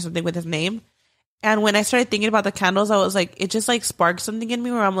if we could do something with his name. And when I started thinking about the candles, I was like, it just like sparked something in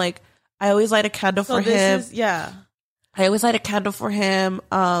me where I'm like, I always light a candle for him. I always light a candle for him.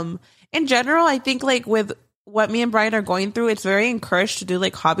 In general, I think like with what me and Brian are going through, it's very encouraged to do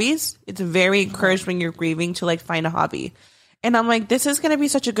like hobbies. It's very encouraged when you're grieving to like find a hobby. And I'm like, this is going to be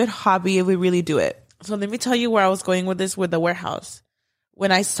such a good hobby if we really do it. So let me tell you where I was going with this, with the warehouse.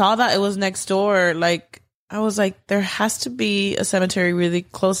 When I saw that it was next door, like, I was like, there has to be a cemetery really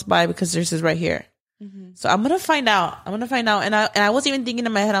close by, because this is right here. Mm-hmm. So I'm going to find out. And I was even thinking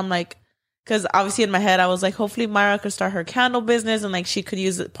in my head, I'm like, because obviously in my head, I was like, hopefully Myra could start her candle business and like she could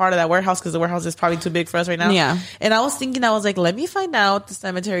use part of that warehouse, because the warehouse is probably too big for us right now. Yeah. And I was thinking, I was like, let me find out the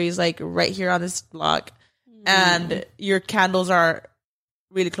cemetery is like right here on this block, and your candles are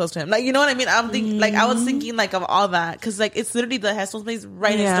really close to him. Like, you know what I mean? I'm thinking, like, I was thinking like of all that, because like it's literally the Hessel's place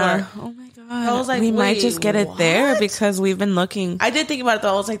right next door. Oh my God. I was like, we might just get it there, because we've been looking. I did think about it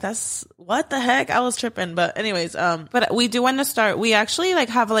though. I was like, that's what the heck? I was tripping. But anyways, but we do want to start. We actually like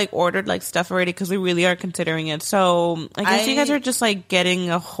have like ordered like stuff already, because we really are considering it. So I guess you guys are just like getting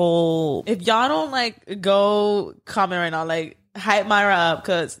a whole. If y'all don't like go comment right now, like hype Myra up,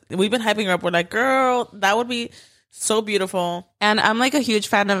 because we've been hyping her up. We're like, girl, that would be so beautiful. And I'm like a huge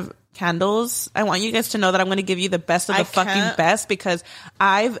fan of candles. I want you guys to know that I'm going to give you the best of the fucking best, because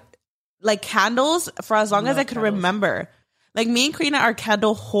I've like candles for as long as I could remember. Like, me and Karina are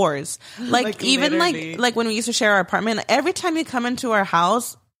candle whores. Like even literally. like when we used to share our apartment, every time you come into our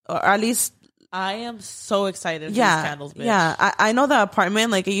house, or at least I am so excited for these candles, bitch. Yeah, I know the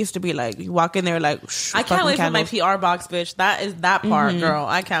apartment, like, it used to be like, you walk in there like, I can't wait candles. For my PR box, bitch. That is that part, girl.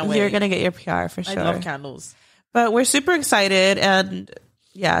 I can't wait. You're going to get your PR for sure. I love candles. But we're super excited, and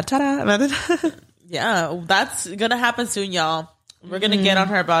yeah, ta-da. Yeah, that's going to happen soon, y'all. We're going to get on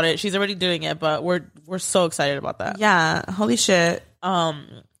her about it. She's already doing it, but we're so excited about that. Yeah, holy shit.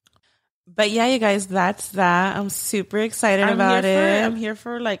 But yeah, you guys, that's that. I'm super excited about it. I'm here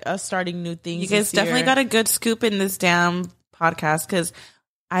for like us starting new things. You guys definitely got a good scoop in this damn podcast, because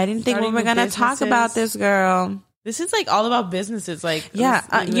I didn't think we were going to talk about this, girl. This is like all about businesses. Like,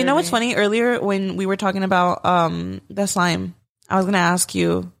 yeah, you know what's funny? Earlier when we were talking about the slime, I was going to ask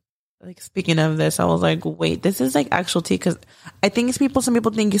you, like, speaking of this, I was like, wait, this is like actual tea, because I think some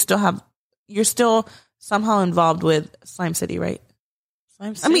people think you're still somehow involved with Slime City, right?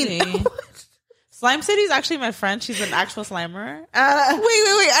 Slime City. I mean, Slime City is actually my friend. She's an actual slimer. Wait.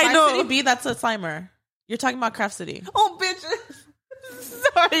 I know. City B, that's a slimer. You're talking about Craft City. Oh, bitch.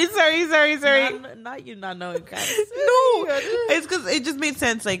 Sorry. Not you not knowing Craft City. No, it's because it just made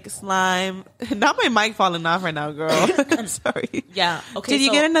sense. Like, slime. Not my mic falling off right now, girl. I'm sorry. Yeah. Okay. Did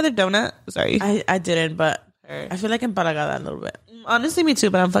you get another donut? Sorry. I didn't, but I feel like I'm empalaga a little bit. Honestly, me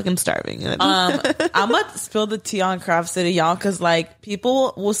too, but I'm fucking starving. I'm gonna spill the tea on Craft City, y'all, because like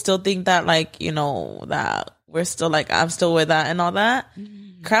people will still think that, like, you know, that we're still like, I'm still with that and all that.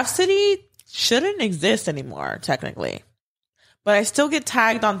 Craft City shouldn't exist anymore, technically, but I still get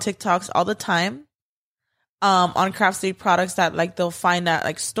tagged on TikToks all the time on Craft City products that like they'll find at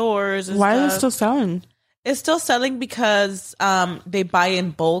like stores and Why stuff. is it still selling? It's still selling because they buy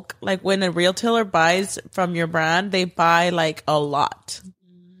in bulk. Like, when a retailer buys from your brand, they buy like a lot,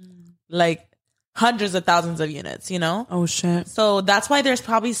 like hundreds of thousands of units, you know? Oh shit. So that's why there's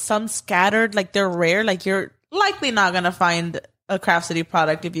probably some scattered, like they're rare. Like, you're likely not going to find a Craft City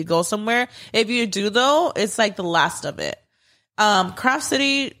product if you go somewhere. If you do though, it's like the last of it. Craft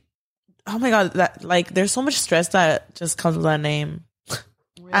City, oh my God, that, like, there's so much stress that just comes with that name.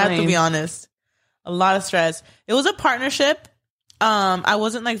 Really? I have to be honest. A lot of stress. It was a partnership. I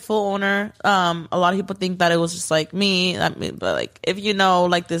wasn't like full owner. A lot of people think that it was just like me. But like, if you know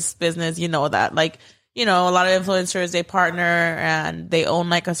like this business, you know that, like, you know, a lot of influencers, they partner and they own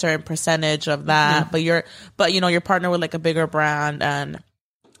like a certain percentage of that. Mm-hmm. But you know, you're partnered with like a bigger brand, and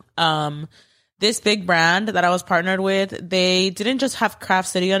this big brand that I was partnered with, they didn't just have Craft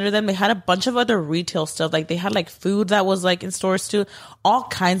City under them. They had a bunch of other retail stuff. Like, they had like food that was like in stores too, all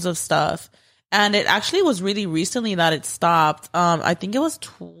kinds of stuff. And it actually was really recently that it stopped. I think it was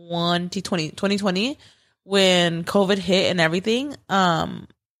 2020 when COVID hit and everything. I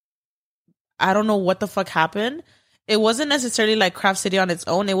don't know what the fuck happened. It wasn't necessarily like Craft City on its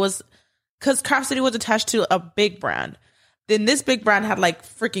own. It was because Craft City was attached to a big brand. then this big brand had like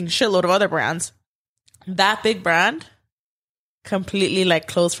freaking shitload of other brands. That big brand completely like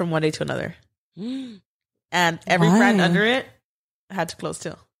closed from one day to another. And every brand under it had to close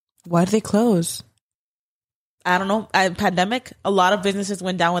too. Why did they close? I don't know. Pandemic. A lot of businesses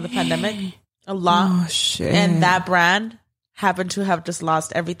went down with the pandemic. A lot. Oh, shit. And that brand happened to have just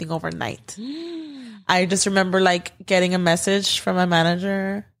lost everything overnight. I just remember like getting a message from my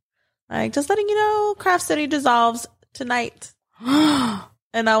manager, like, just letting you know, Craft City dissolves tonight.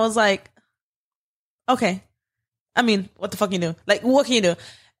 And I was like, okay. I mean, what the fuck you do? Like, what can you do?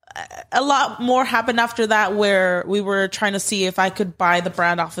 A lot more happened after that where we were trying to see if I could buy the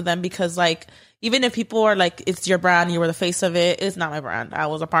brand off of them because, like, even if people are like, it's your brand, you were the face of it, it's not my brand. I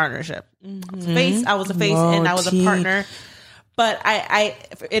was a partnership. I was a face and I was a partner. But I,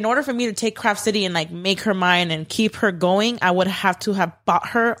 in order for me to take Craft City and like make her mine and keep her going, I would have to have bought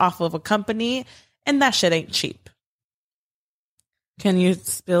her off of a company, and that shit ain't cheap. Can you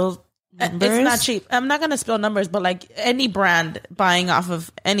spill numbers? It's not cheap. I'm not gonna spill numbers, but like any brand buying off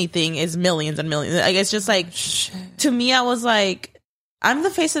of anything is millions and millions. Like, it's just like, to me, I was like, I'm the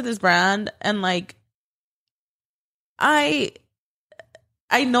face of this brand, and like,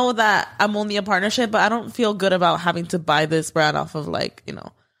 I know that I'm only a partnership, but I don't feel good about having to buy this brand off of, like, you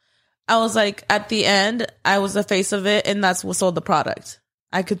know. I was like, at the end, I was the face of it, and that's what sold the product.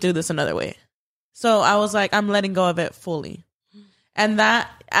 I could do this another way. So I was like, I'm letting go of it fully. And that,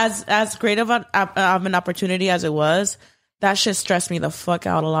 as great of an opportunity as it was, that shit stressed me the fuck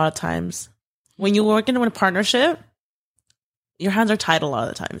out a lot of times. When you're working with a partnership, your hands are tied a lot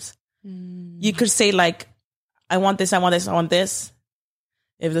of the times. You could say, like, I want this, I want this, I want this.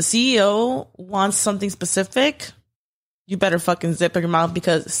 If the CEO wants something specific, you better fucking zip your mouth,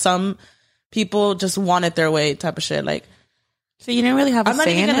 because some people just want it their way type of shit. Like, so you didn't really have a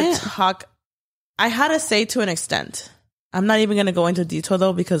say in it? I'm not even gonna talk. I had a say to an extent. I'm not even gonna go into detail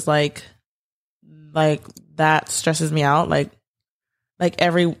though, because like that stresses me out. Like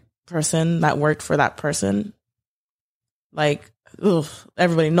every person that worked for that person, like, ugh,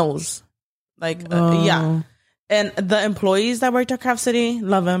 everybody knows. Like, yeah. And the employees that worked at Craft City,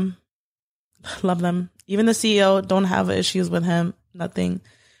 love him. Love them. Even the CEO, don't have issues with him. Nothing.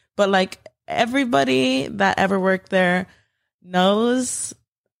 But like, everybody that ever worked there knows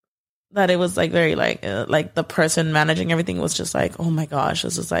that it was like very like the person managing everything was just like, oh my gosh,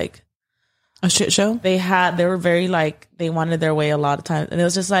 this is like a shit show. They were very like, they wanted their way a lot of times. And it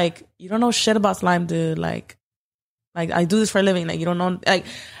was just like, you don't know shit about slime, dude. Like I do this for a living. Like, you don't know, like,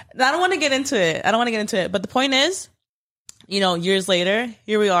 I don't want to get into it. But the point is, you know, years later,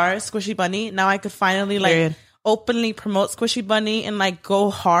 here we are, Squishy Bunny. Now I could finally like openly promote Squishy Bunny and like go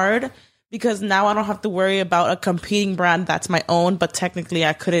hard, because now I don't have to worry about a competing brand that's my own, but technically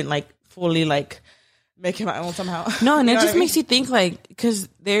I couldn't like fully like make it my own somehow. No, and it just makes you think, like, because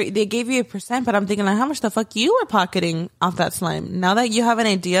they gave you a %, but I'm thinking like, how much the fuck you were pocketing off that slime? Now that you have an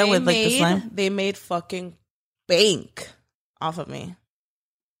idea with like the slime, they made fucking bank off of me.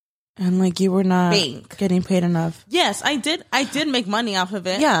 And like, you were not getting paid enough. Yes, I did make money off of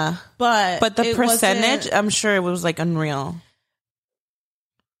it. Yeah. But the percentage, I'm sure it was like unreal.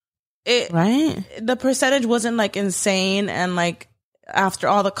 Right? The percentage wasn't like insane, and like after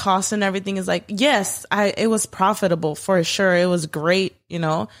all the costs and everything is like, yes, it was profitable for sure. It was great, you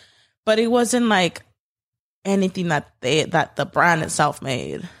know. But it wasn't like anything that the brand itself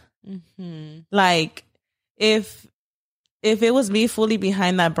made. Mm-hmm. Like, if it was me fully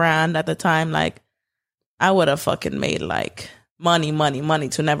behind that brand at the time, like, I would have fucking made like money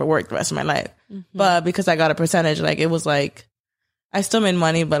to never work the rest of my life. Mm-hmm. But because I got a percentage, like, it was like, I still made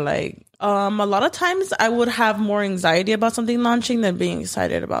money, but like, a lot of times I would have more anxiety about something launching than being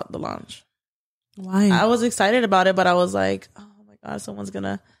excited about the launch. Why? I was excited about it, but I was like, oh my God, someone's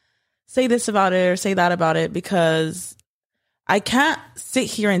gonna say this about it or say that about it, because I can't sit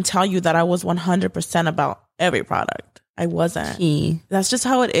here and tell you that I was 100% about every product. I wasn't. That's just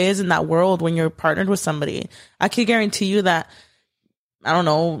how it is in that world when you're partnered with somebody. I can guarantee you that, I don't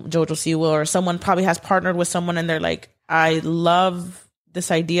know, Jojo Siwa or someone probably has partnered with someone and they're like, I love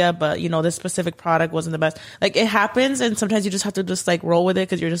this idea, but you know, this specific product wasn't the best. Like, it happens, and sometimes you just have to just like roll with it,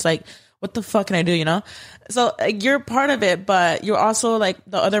 because you're just like, what the fuck can I do, you know? So like, you're part of it, but you're also like,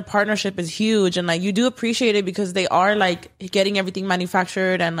 the other partnership is huge, and like, you do appreciate it because they are like getting everything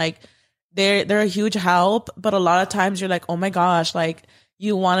manufactured, and like they're a huge help. But a lot of times you're like, oh my gosh, like,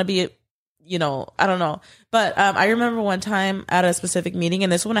 you want to be, you know, I don't know. But I remember one time at a specific meeting,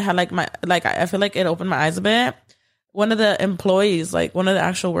 and this one I had like I feel like it opened my eyes a bit. One of the employees, like one of the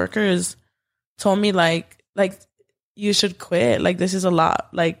actual workers, told me like you should quit. Like, this is a lot.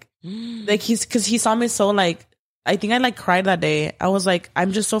 Like because he saw me so like I think I like cried that day. I was like,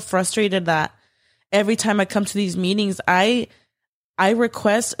 I'm just so frustrated that every time I come to these meetings, I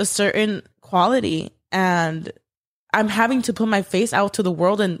request a certain quality, and I'm having to put my face out to the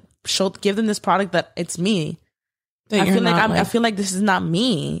world and give them this product that it's me. I feel like this is not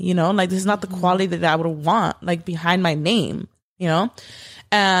me, you know, like this is not the quality that I would want, like behind my name, you know.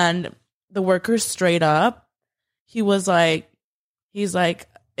 And the worker straight up, he's like,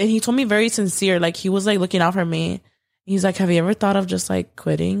 and he told me very sincere, like he was like looking out for me. He's like, have you ever thought of just like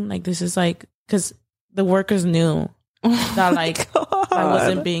quitting? Like this is like, because the workers knew that like I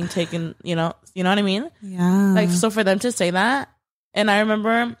wasn't being taken, you know what I mean? Yeah. Like, so for them to say that, and I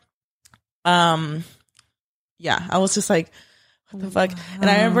remember, yeah, I was just like, what the fuck? And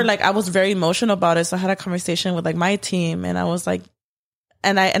I remember like I was very emotional about it. So I had a conversation with like my team, and I was like,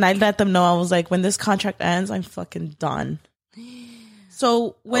 and I let them know, I was like, when this contract ends, I'm fucking done.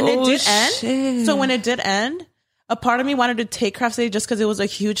 So when it did end, a part of me wanted to take Craft City just because it was a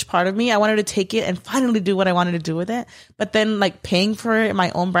huge part of me. I wanted to take it and finally do what I wanted to do with it. But then like paying for it,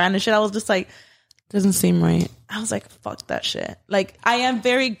 my own brand and shit, I was just like, doesn't seem right. I was like, fuck that shit. Like, I am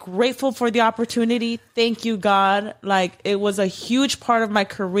very grateful for the opportunity. Thank you, God. Like, it was a huge part of my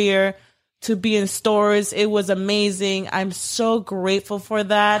career to be in stores. It was amazing. I'm so grateful for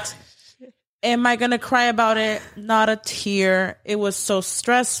that. Am I going to cry about it? Not a tear. It was so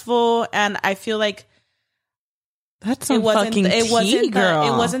stressful. And I feel like that's some fucking tea,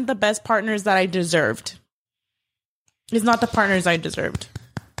 girl. It wasn't the best partners that I deserved. It's not the partners I deserved.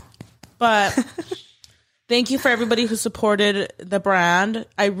 But thank you for everybody who supported the brand.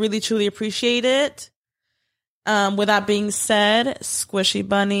 I really, truly appreciate it. With that being said, Squishy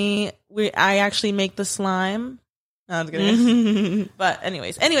Bunny, I actually make the slime. No, I was kidding. But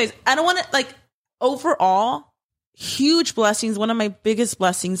anyways, I don't want to, like, overall, huge blessings. One of my biggest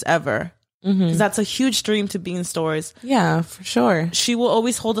blessings ever. Because that's a huge dream to be in stores. Yeah, for sure. She will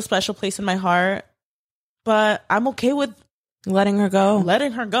always hold a special place in my heart. But I'm okay with letting her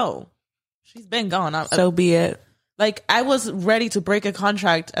go. She's been gone. So be it. Like, I was ready to break a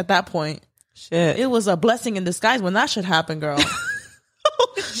contract at that point. Shit. It was a blessing in disguise when that shit happened, girl.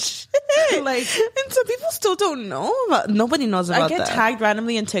 Oh, shit. Like, and some people still don't know about, nobody knows about that. I get tagged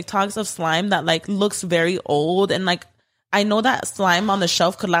randomly in TikToks of slime that, like, looks very old. And, like, I know that slime on the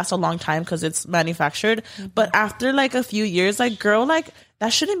shelf could last a long time because it's manufactured. But after, like, a few years, like, girl, like,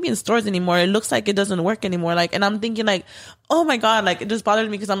 that shouldn't be in stores anymore. It looks like it doesn't work anymore. Like, and I'm thinking like, oh my God, like it just bothered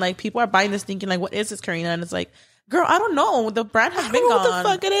me because I'm like, people are buying this thinking like, what is this, Karina? And it's like, girl, I don't know. The brand has been gone. What the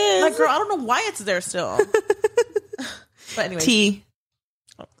fuck it is? Like, girl, I don't know why it's there still. But anyway. Tea.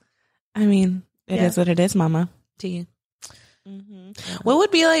 I mean, it is what it is, mama. Tea. What would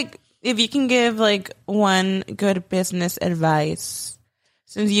be like, if you can give like one good business advice,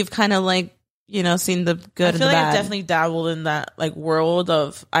 since you've kind of like, you know, seen the good and the bad. I've definitely dabbled in that like world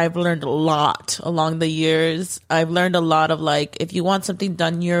of, I've learned a lot along the years. I've learned a lot of like, if you want something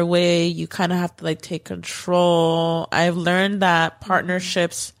done your way, you kind of have to like take control. I've learned that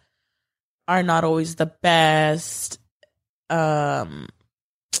partnerships are not always the best. I'm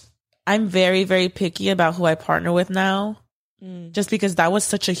very, very picky about who I partner with now, just because that was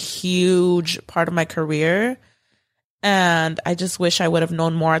such a huge part of my career. And I just wish I would have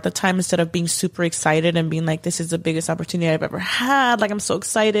known more at the time instead of being super excited and being like, this is the biggest opportunity I've ever had. Like, I'm so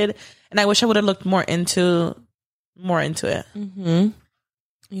excited. And I wish I would have looked more into it.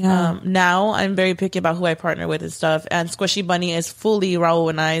 Yeah. Now I'm very picky about who I partner with and stuff. And Squishy Bunny is fully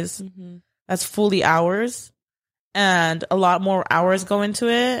Raul and I's. That's fully ours. And a lot more hours go into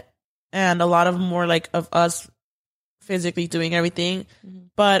it. And a lot of more like of us physically doing everything,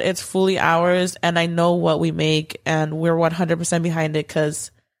 but it's fully ours, and I know what we make, and we're 100% behind it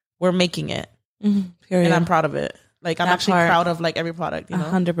because we're making it, and I'm proud of it. Like, I'm actually proud of like every product, you know?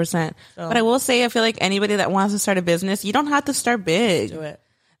 100%. But I will say, I feel like anybody that wants to start a business, you don't have to start big. Do it.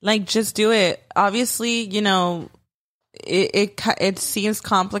 Like, just do it. Obviously, you know, it seems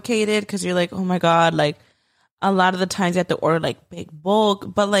complicated because you're like, oh my God, like a lot of the times you have to order like big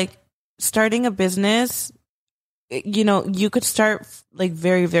bulk, but like starting a business, you know, you could start like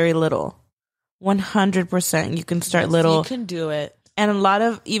very, very little. 100%. You can start little. You can do it. And a lot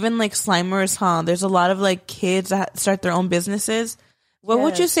of, even like Slimers, there's a lot of like kids that start their own businesses. What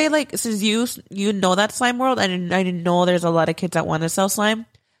would you say, like, since you know that slime world, I didn't know there's a lot of kids that want to sell slime.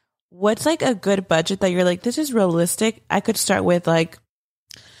 What's like a good budget that you're like, this is realistic? I could start with like,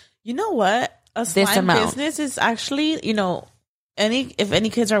 you know what? A slime business is actually, you know, if any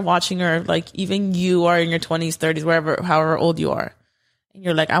kids are watching, or like even you are in your 20s, 30s, however old you are, and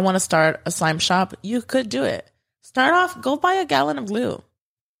you're like, I want to start a slime shop, you could do it. Start off, go buy a gallon of glue.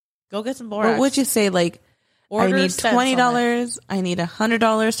 Go get some borax. What would you say, like I need $20. I need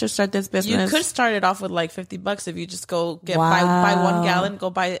 $100 to start this business. You could start it off with like $50 if you just go buy 1 gallon, go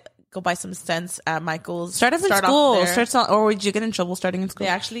buy some scents at Michael's. Start off in school. Or would you get in trouble starting in school?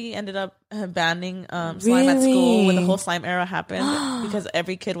 They actually ended up banning slime at school when the whole slime era happened because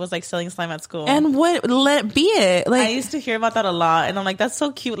every kid was like selling slime at school. And let it be it. Like, I used to hear about that a lot, and I'm like, that's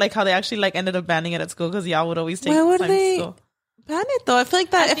so cute. Like how they actually like ended up banning it at school because y'all would always take slime to school. Ban it though. I feel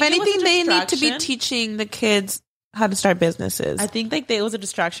like that. If anything, they need to be teaching the kids how to start businesses. I think like it was a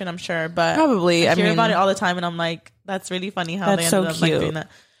distraction. I'm sure, but probably I hear about it all the time, and I'm like, that's really funny how they ended up like doing that.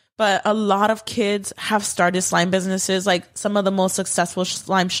 But a lot of kids have started slime businesses, like some of the most successful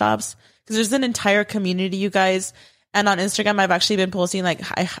slime shops. Because there's an entire community, you guys. And on Instagram, I've actually been posting like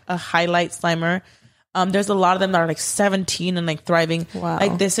a highlight slimer. There's a lot of them that are like 17 and like thriving. Wow.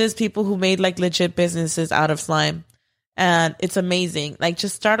 Like this is people who made like legit businesses out of slime. And it's amazing. Like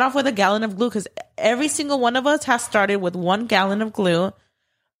just start off with a gallon of glue, because every single one of us has started with 1 gallon of glue.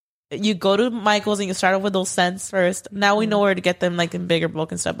 You go to Michael's and you start off with those scents first. Now we know where to get them like in bigger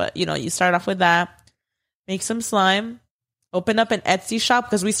bulk and stuff. But you know, you start off with that. Make some slime. Open up an Etsy shop,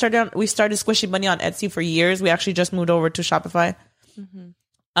 because we started Squishy Bunny on Etsy for years. We actually just moved over to Shopify.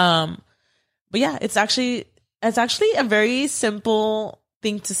 But yeah, it's actually a very simple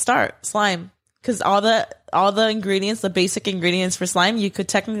thing to start slime, because all the ingredients, the basic ingredients for slime, you could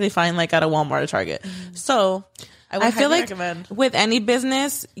technically find like at a Walmart or Target. So I feel like recommend. With any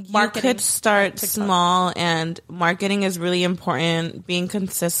business, you could start small, and marketing is really important. Being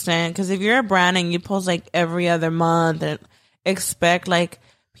consistent, because if you're a brand and you post like every other month and expect like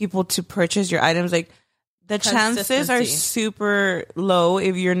people to purchase your items, like the chances are super low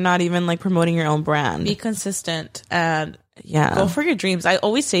if you're not even like promoting your own brand. Be consistent and go for your dreams. I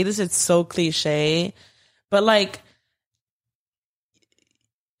always say this; it's so cliche, but like,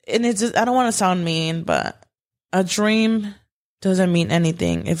 and it's just, I don't want to sound mean, but a dream doesn't mean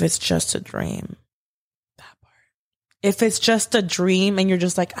anything if it's just a dream. That part. If it's just a dream and you're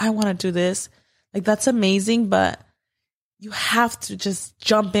just like, I want to do this, like that's amazing, but you have to just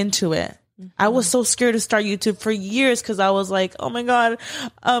jump into it. I was so scared to start YouTube for years because I was like, oh my God,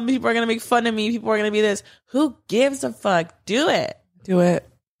 people are going to make fun of me. People are going to be this. Who gives a fuck? Do it. Do it.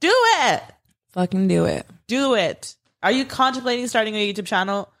 Do it. Fucking do it. Do it. Are you contemplating starting a YouTube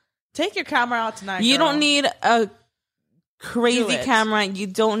channel? Take your camera out tonight. You don't need a crazy camera. You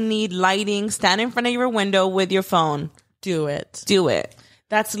don't need lighting. Stand in front of your window with your phone. Do it. Do it.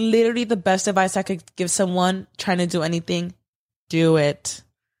 That's literally the best advice I could give someone trying to do anything. Do it.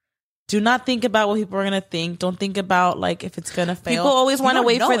 Do not think about what people are going to think. Don't think about like if it's going to fail. People always want to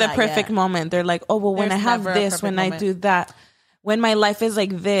wait for the perfect moment. They're like, oh, well, when I have this, when I do that, when my life is like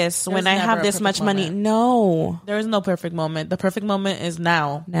this, when I have this much money. No. There is no perfect moment. The perfect moment is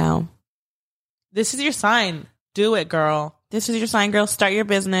now. Now. This is your sign. Do it, girl. This is your sign, girl. Start your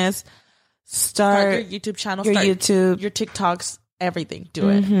business. Start your YouTube channel. Your YouTube. Your TikToks. Everything. Do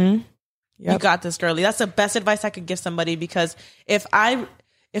it. Yep. You got this, girlie. That's the best advice I could give somebody, because if I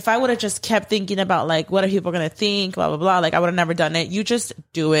would have just kept thinking about like, what are people going to think, blah, blah, blah, like I would have never done it. You just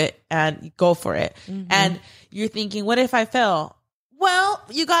do it and go for it. And you're thinking, what if I fail? Well,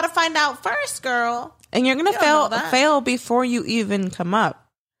 you got to find out first, girl. And you're going to fail before you even come up.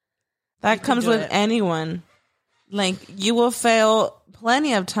 That comes with anyone. Like, you will fail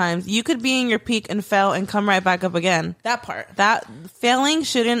plenty of times. You could be in your peak and fail and come right back up again. That part. That failing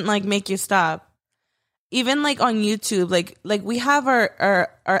shouldn't like make you stop. Even like on YouTube, like we have our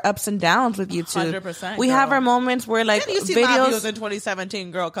ups and downs with YouTube. 100%. We have our moments where like you see videos in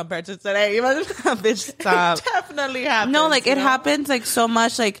 2017, girl, compared to today. Bitch, stop. Definitely happens. No, like it happens like so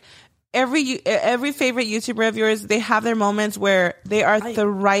much. Like every favorite YouTuber of yours, they have their moments where they are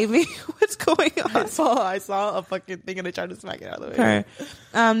thriving. What's going on? I saw a fucking thing and I tried to smack it out of the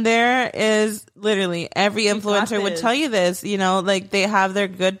way. There is literally every influencer would tell you this, you know, like they have their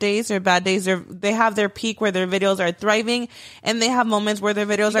good days or bad days, or they have their peak where their videos are thriving, and they have moments where their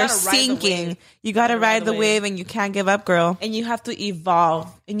videos are sinking. You got to ride the wave, and you can't give up, girl. And you have to evolve,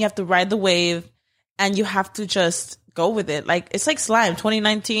 and you have to ride the wave, and you have to just go with it. Like it's like Slime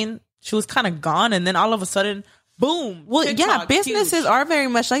 2019. She was kind of gone, and then all of a sudden, boom. Well, TikTok, businesses are very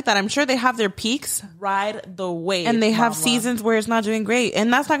much like that. I'm sure they have their peaks. Ride the wave. And they have seasons where it's not doing great.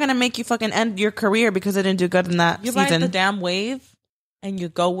 And that's not going to make you fucking end your career because it didn't do good in that season. You ride the damn wave, and you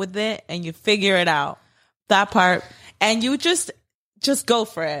go with it, and you figure it out. That part. And you just go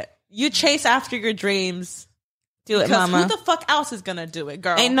for it. You chase after your dreams. Do it, mama. Because who the fuck else is going to do it,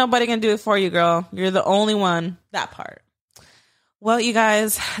 girl? Ain't nobody going to do it for you, girl. You're the only one. That part. Well, you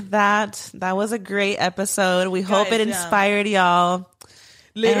guys, that was a great episode. We hope it inspired y'all.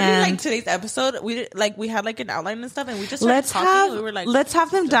 Literally, like today's episode, we had like an outline and stuff, and we just started let's talking. have We were like, let's have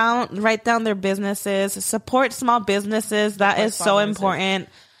them write down their businesses, support small businesses. That is so important.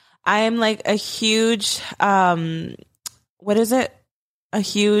 I am like a huge what is it? A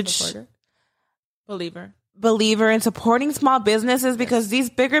huge believer in supporting small businesses, because these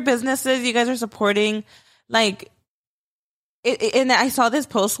bigger businesses you guys are supporting, like and I saw this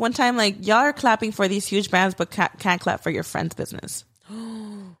post one time, like, y'all are clapping for these huge brands but can't clap for your friend's business.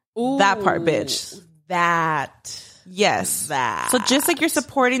 Ooh, that part, bitch. Yes. So just like you're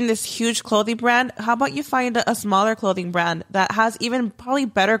supporting this huge clothing brand, how about you find a smaller clothing brand that has even probably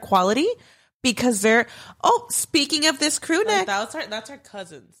better quality, because they're speaking of this crew neck, that's our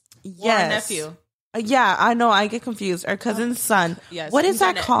cousins. Yes. Or nephew. Yeah, I know. I get confused. Our cousin's son. Yes. What is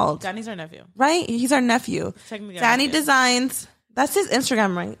that called? Danny's our nephew. Right? He's our nephew. Danny Designs. That's his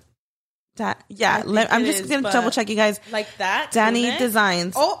Instagram, right? I'm just going to double check, you guys. Like that? Danny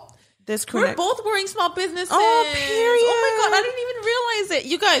Designs. This crew we're both wearing small businesses. Oh, period. Oh, my God. I didn't even realize it.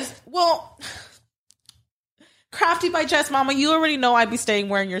 You guys, Crafty by Jess Mama, you already know I'd be staying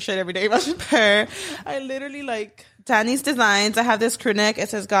wearing your shit every day. I literally like... Danny's Designs. I have this crew neck. It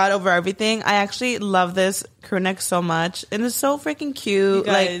says God over everything. I actually love this crew neck so much. And it's so freaking cute.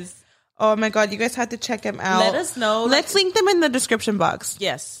 You guys, oh my God, you guys have to check them out. Let us know. Let's link them in the description box.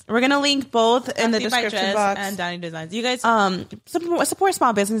 Yes. We're going to link both in the description box. And Danny Designs. You guys support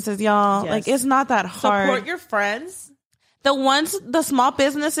small businesses, y'all. Yes. Like, it's not that hard. Support your friends. The small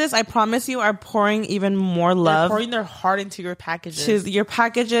businesses, I promise you, are pouring even more love. They're pouring their heart into your packages.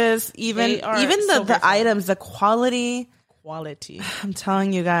 Even the items, the quality. I'm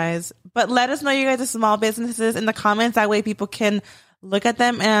telling you guys. But let us know you guys are small businesses in the comments. That way people can look at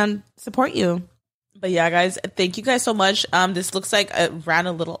them and support you. But yeah, guys, thank you guys so much. This looks like it ran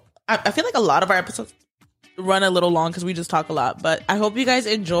a little... I feel like a lot of our episodes run a little long because we just talk a lot. But I hope you guys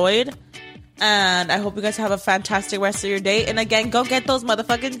enjoyed. And I hope you guys have a fantastic rest of your day. And again, go get those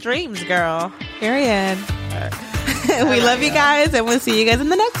motherfucking dreams, girl. Period. Right. We love you guys, and we'll see you guys in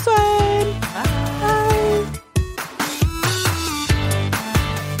the next one. Bye.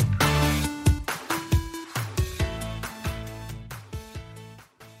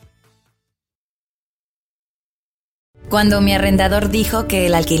 Cuando mi arrendador dijo que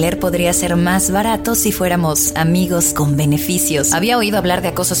el alquiler podría ser más barato si fuéramos amigos con beneficios. Había oído hablar de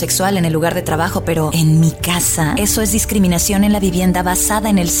acoso sexual en el lugar de trabajo, pero en mi casa, eso es discriminación en la vivienda basada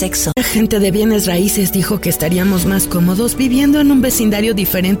en el sexo. La gente de bienes raíces dijo que estaríamos más cómodos viviendo en un vecindario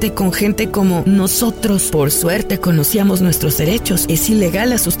diferente con gente como nosotros. Por suerte conocíamos nuestros derechos. Es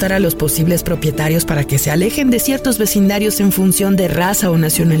ilegal asustar a los posibles propietarios para que se alejen de ciertos vecindarios en función de raza o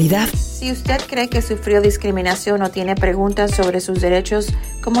nacionalidad. Si usted cree que sufrió discriminación o tiene preguntas sobre sus derechos,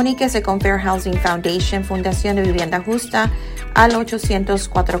 comuníquese con Fair Housing Foundation, Fundación de Vivienda Justa, al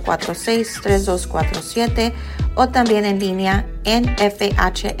 800-446-3247 o también en línea en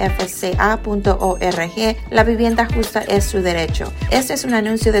fhfca.org. La vivienda justa es su derecho. Este es un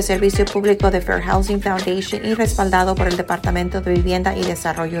anuncio de servicio público de Fair Housing Foundation y respaldado por el Departamento de Vivienda y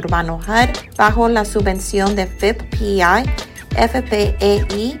Desarrollo Urbano HUD bajo la subvención de FIP-PI,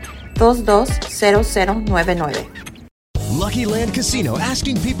 FPEI 220099. Lucky Land Casino,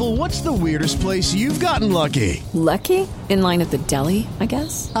 asking people, what's the weirdest place you've gotten lucky? Lucky? In line at the deli, I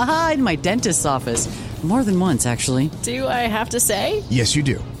guess? Aha, in my dentist's office. More than once, actually. Do I have to say? Yes, you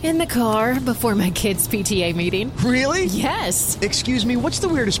do. In the car before my kids' PTA meeting. Really? Yes. Excuse me, what's the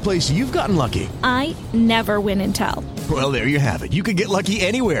weirdest place you've gotten lucky? I never win and tell. Well, there you have it. You can get lucky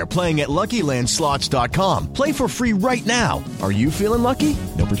anywhere, playing at LuckyLandSlots.com. Play for free right now. Are you feeling lucky?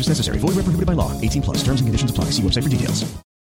 No purchase necessary. Void where prohibited by law. 18+. Terms and conditions apply. See website for details.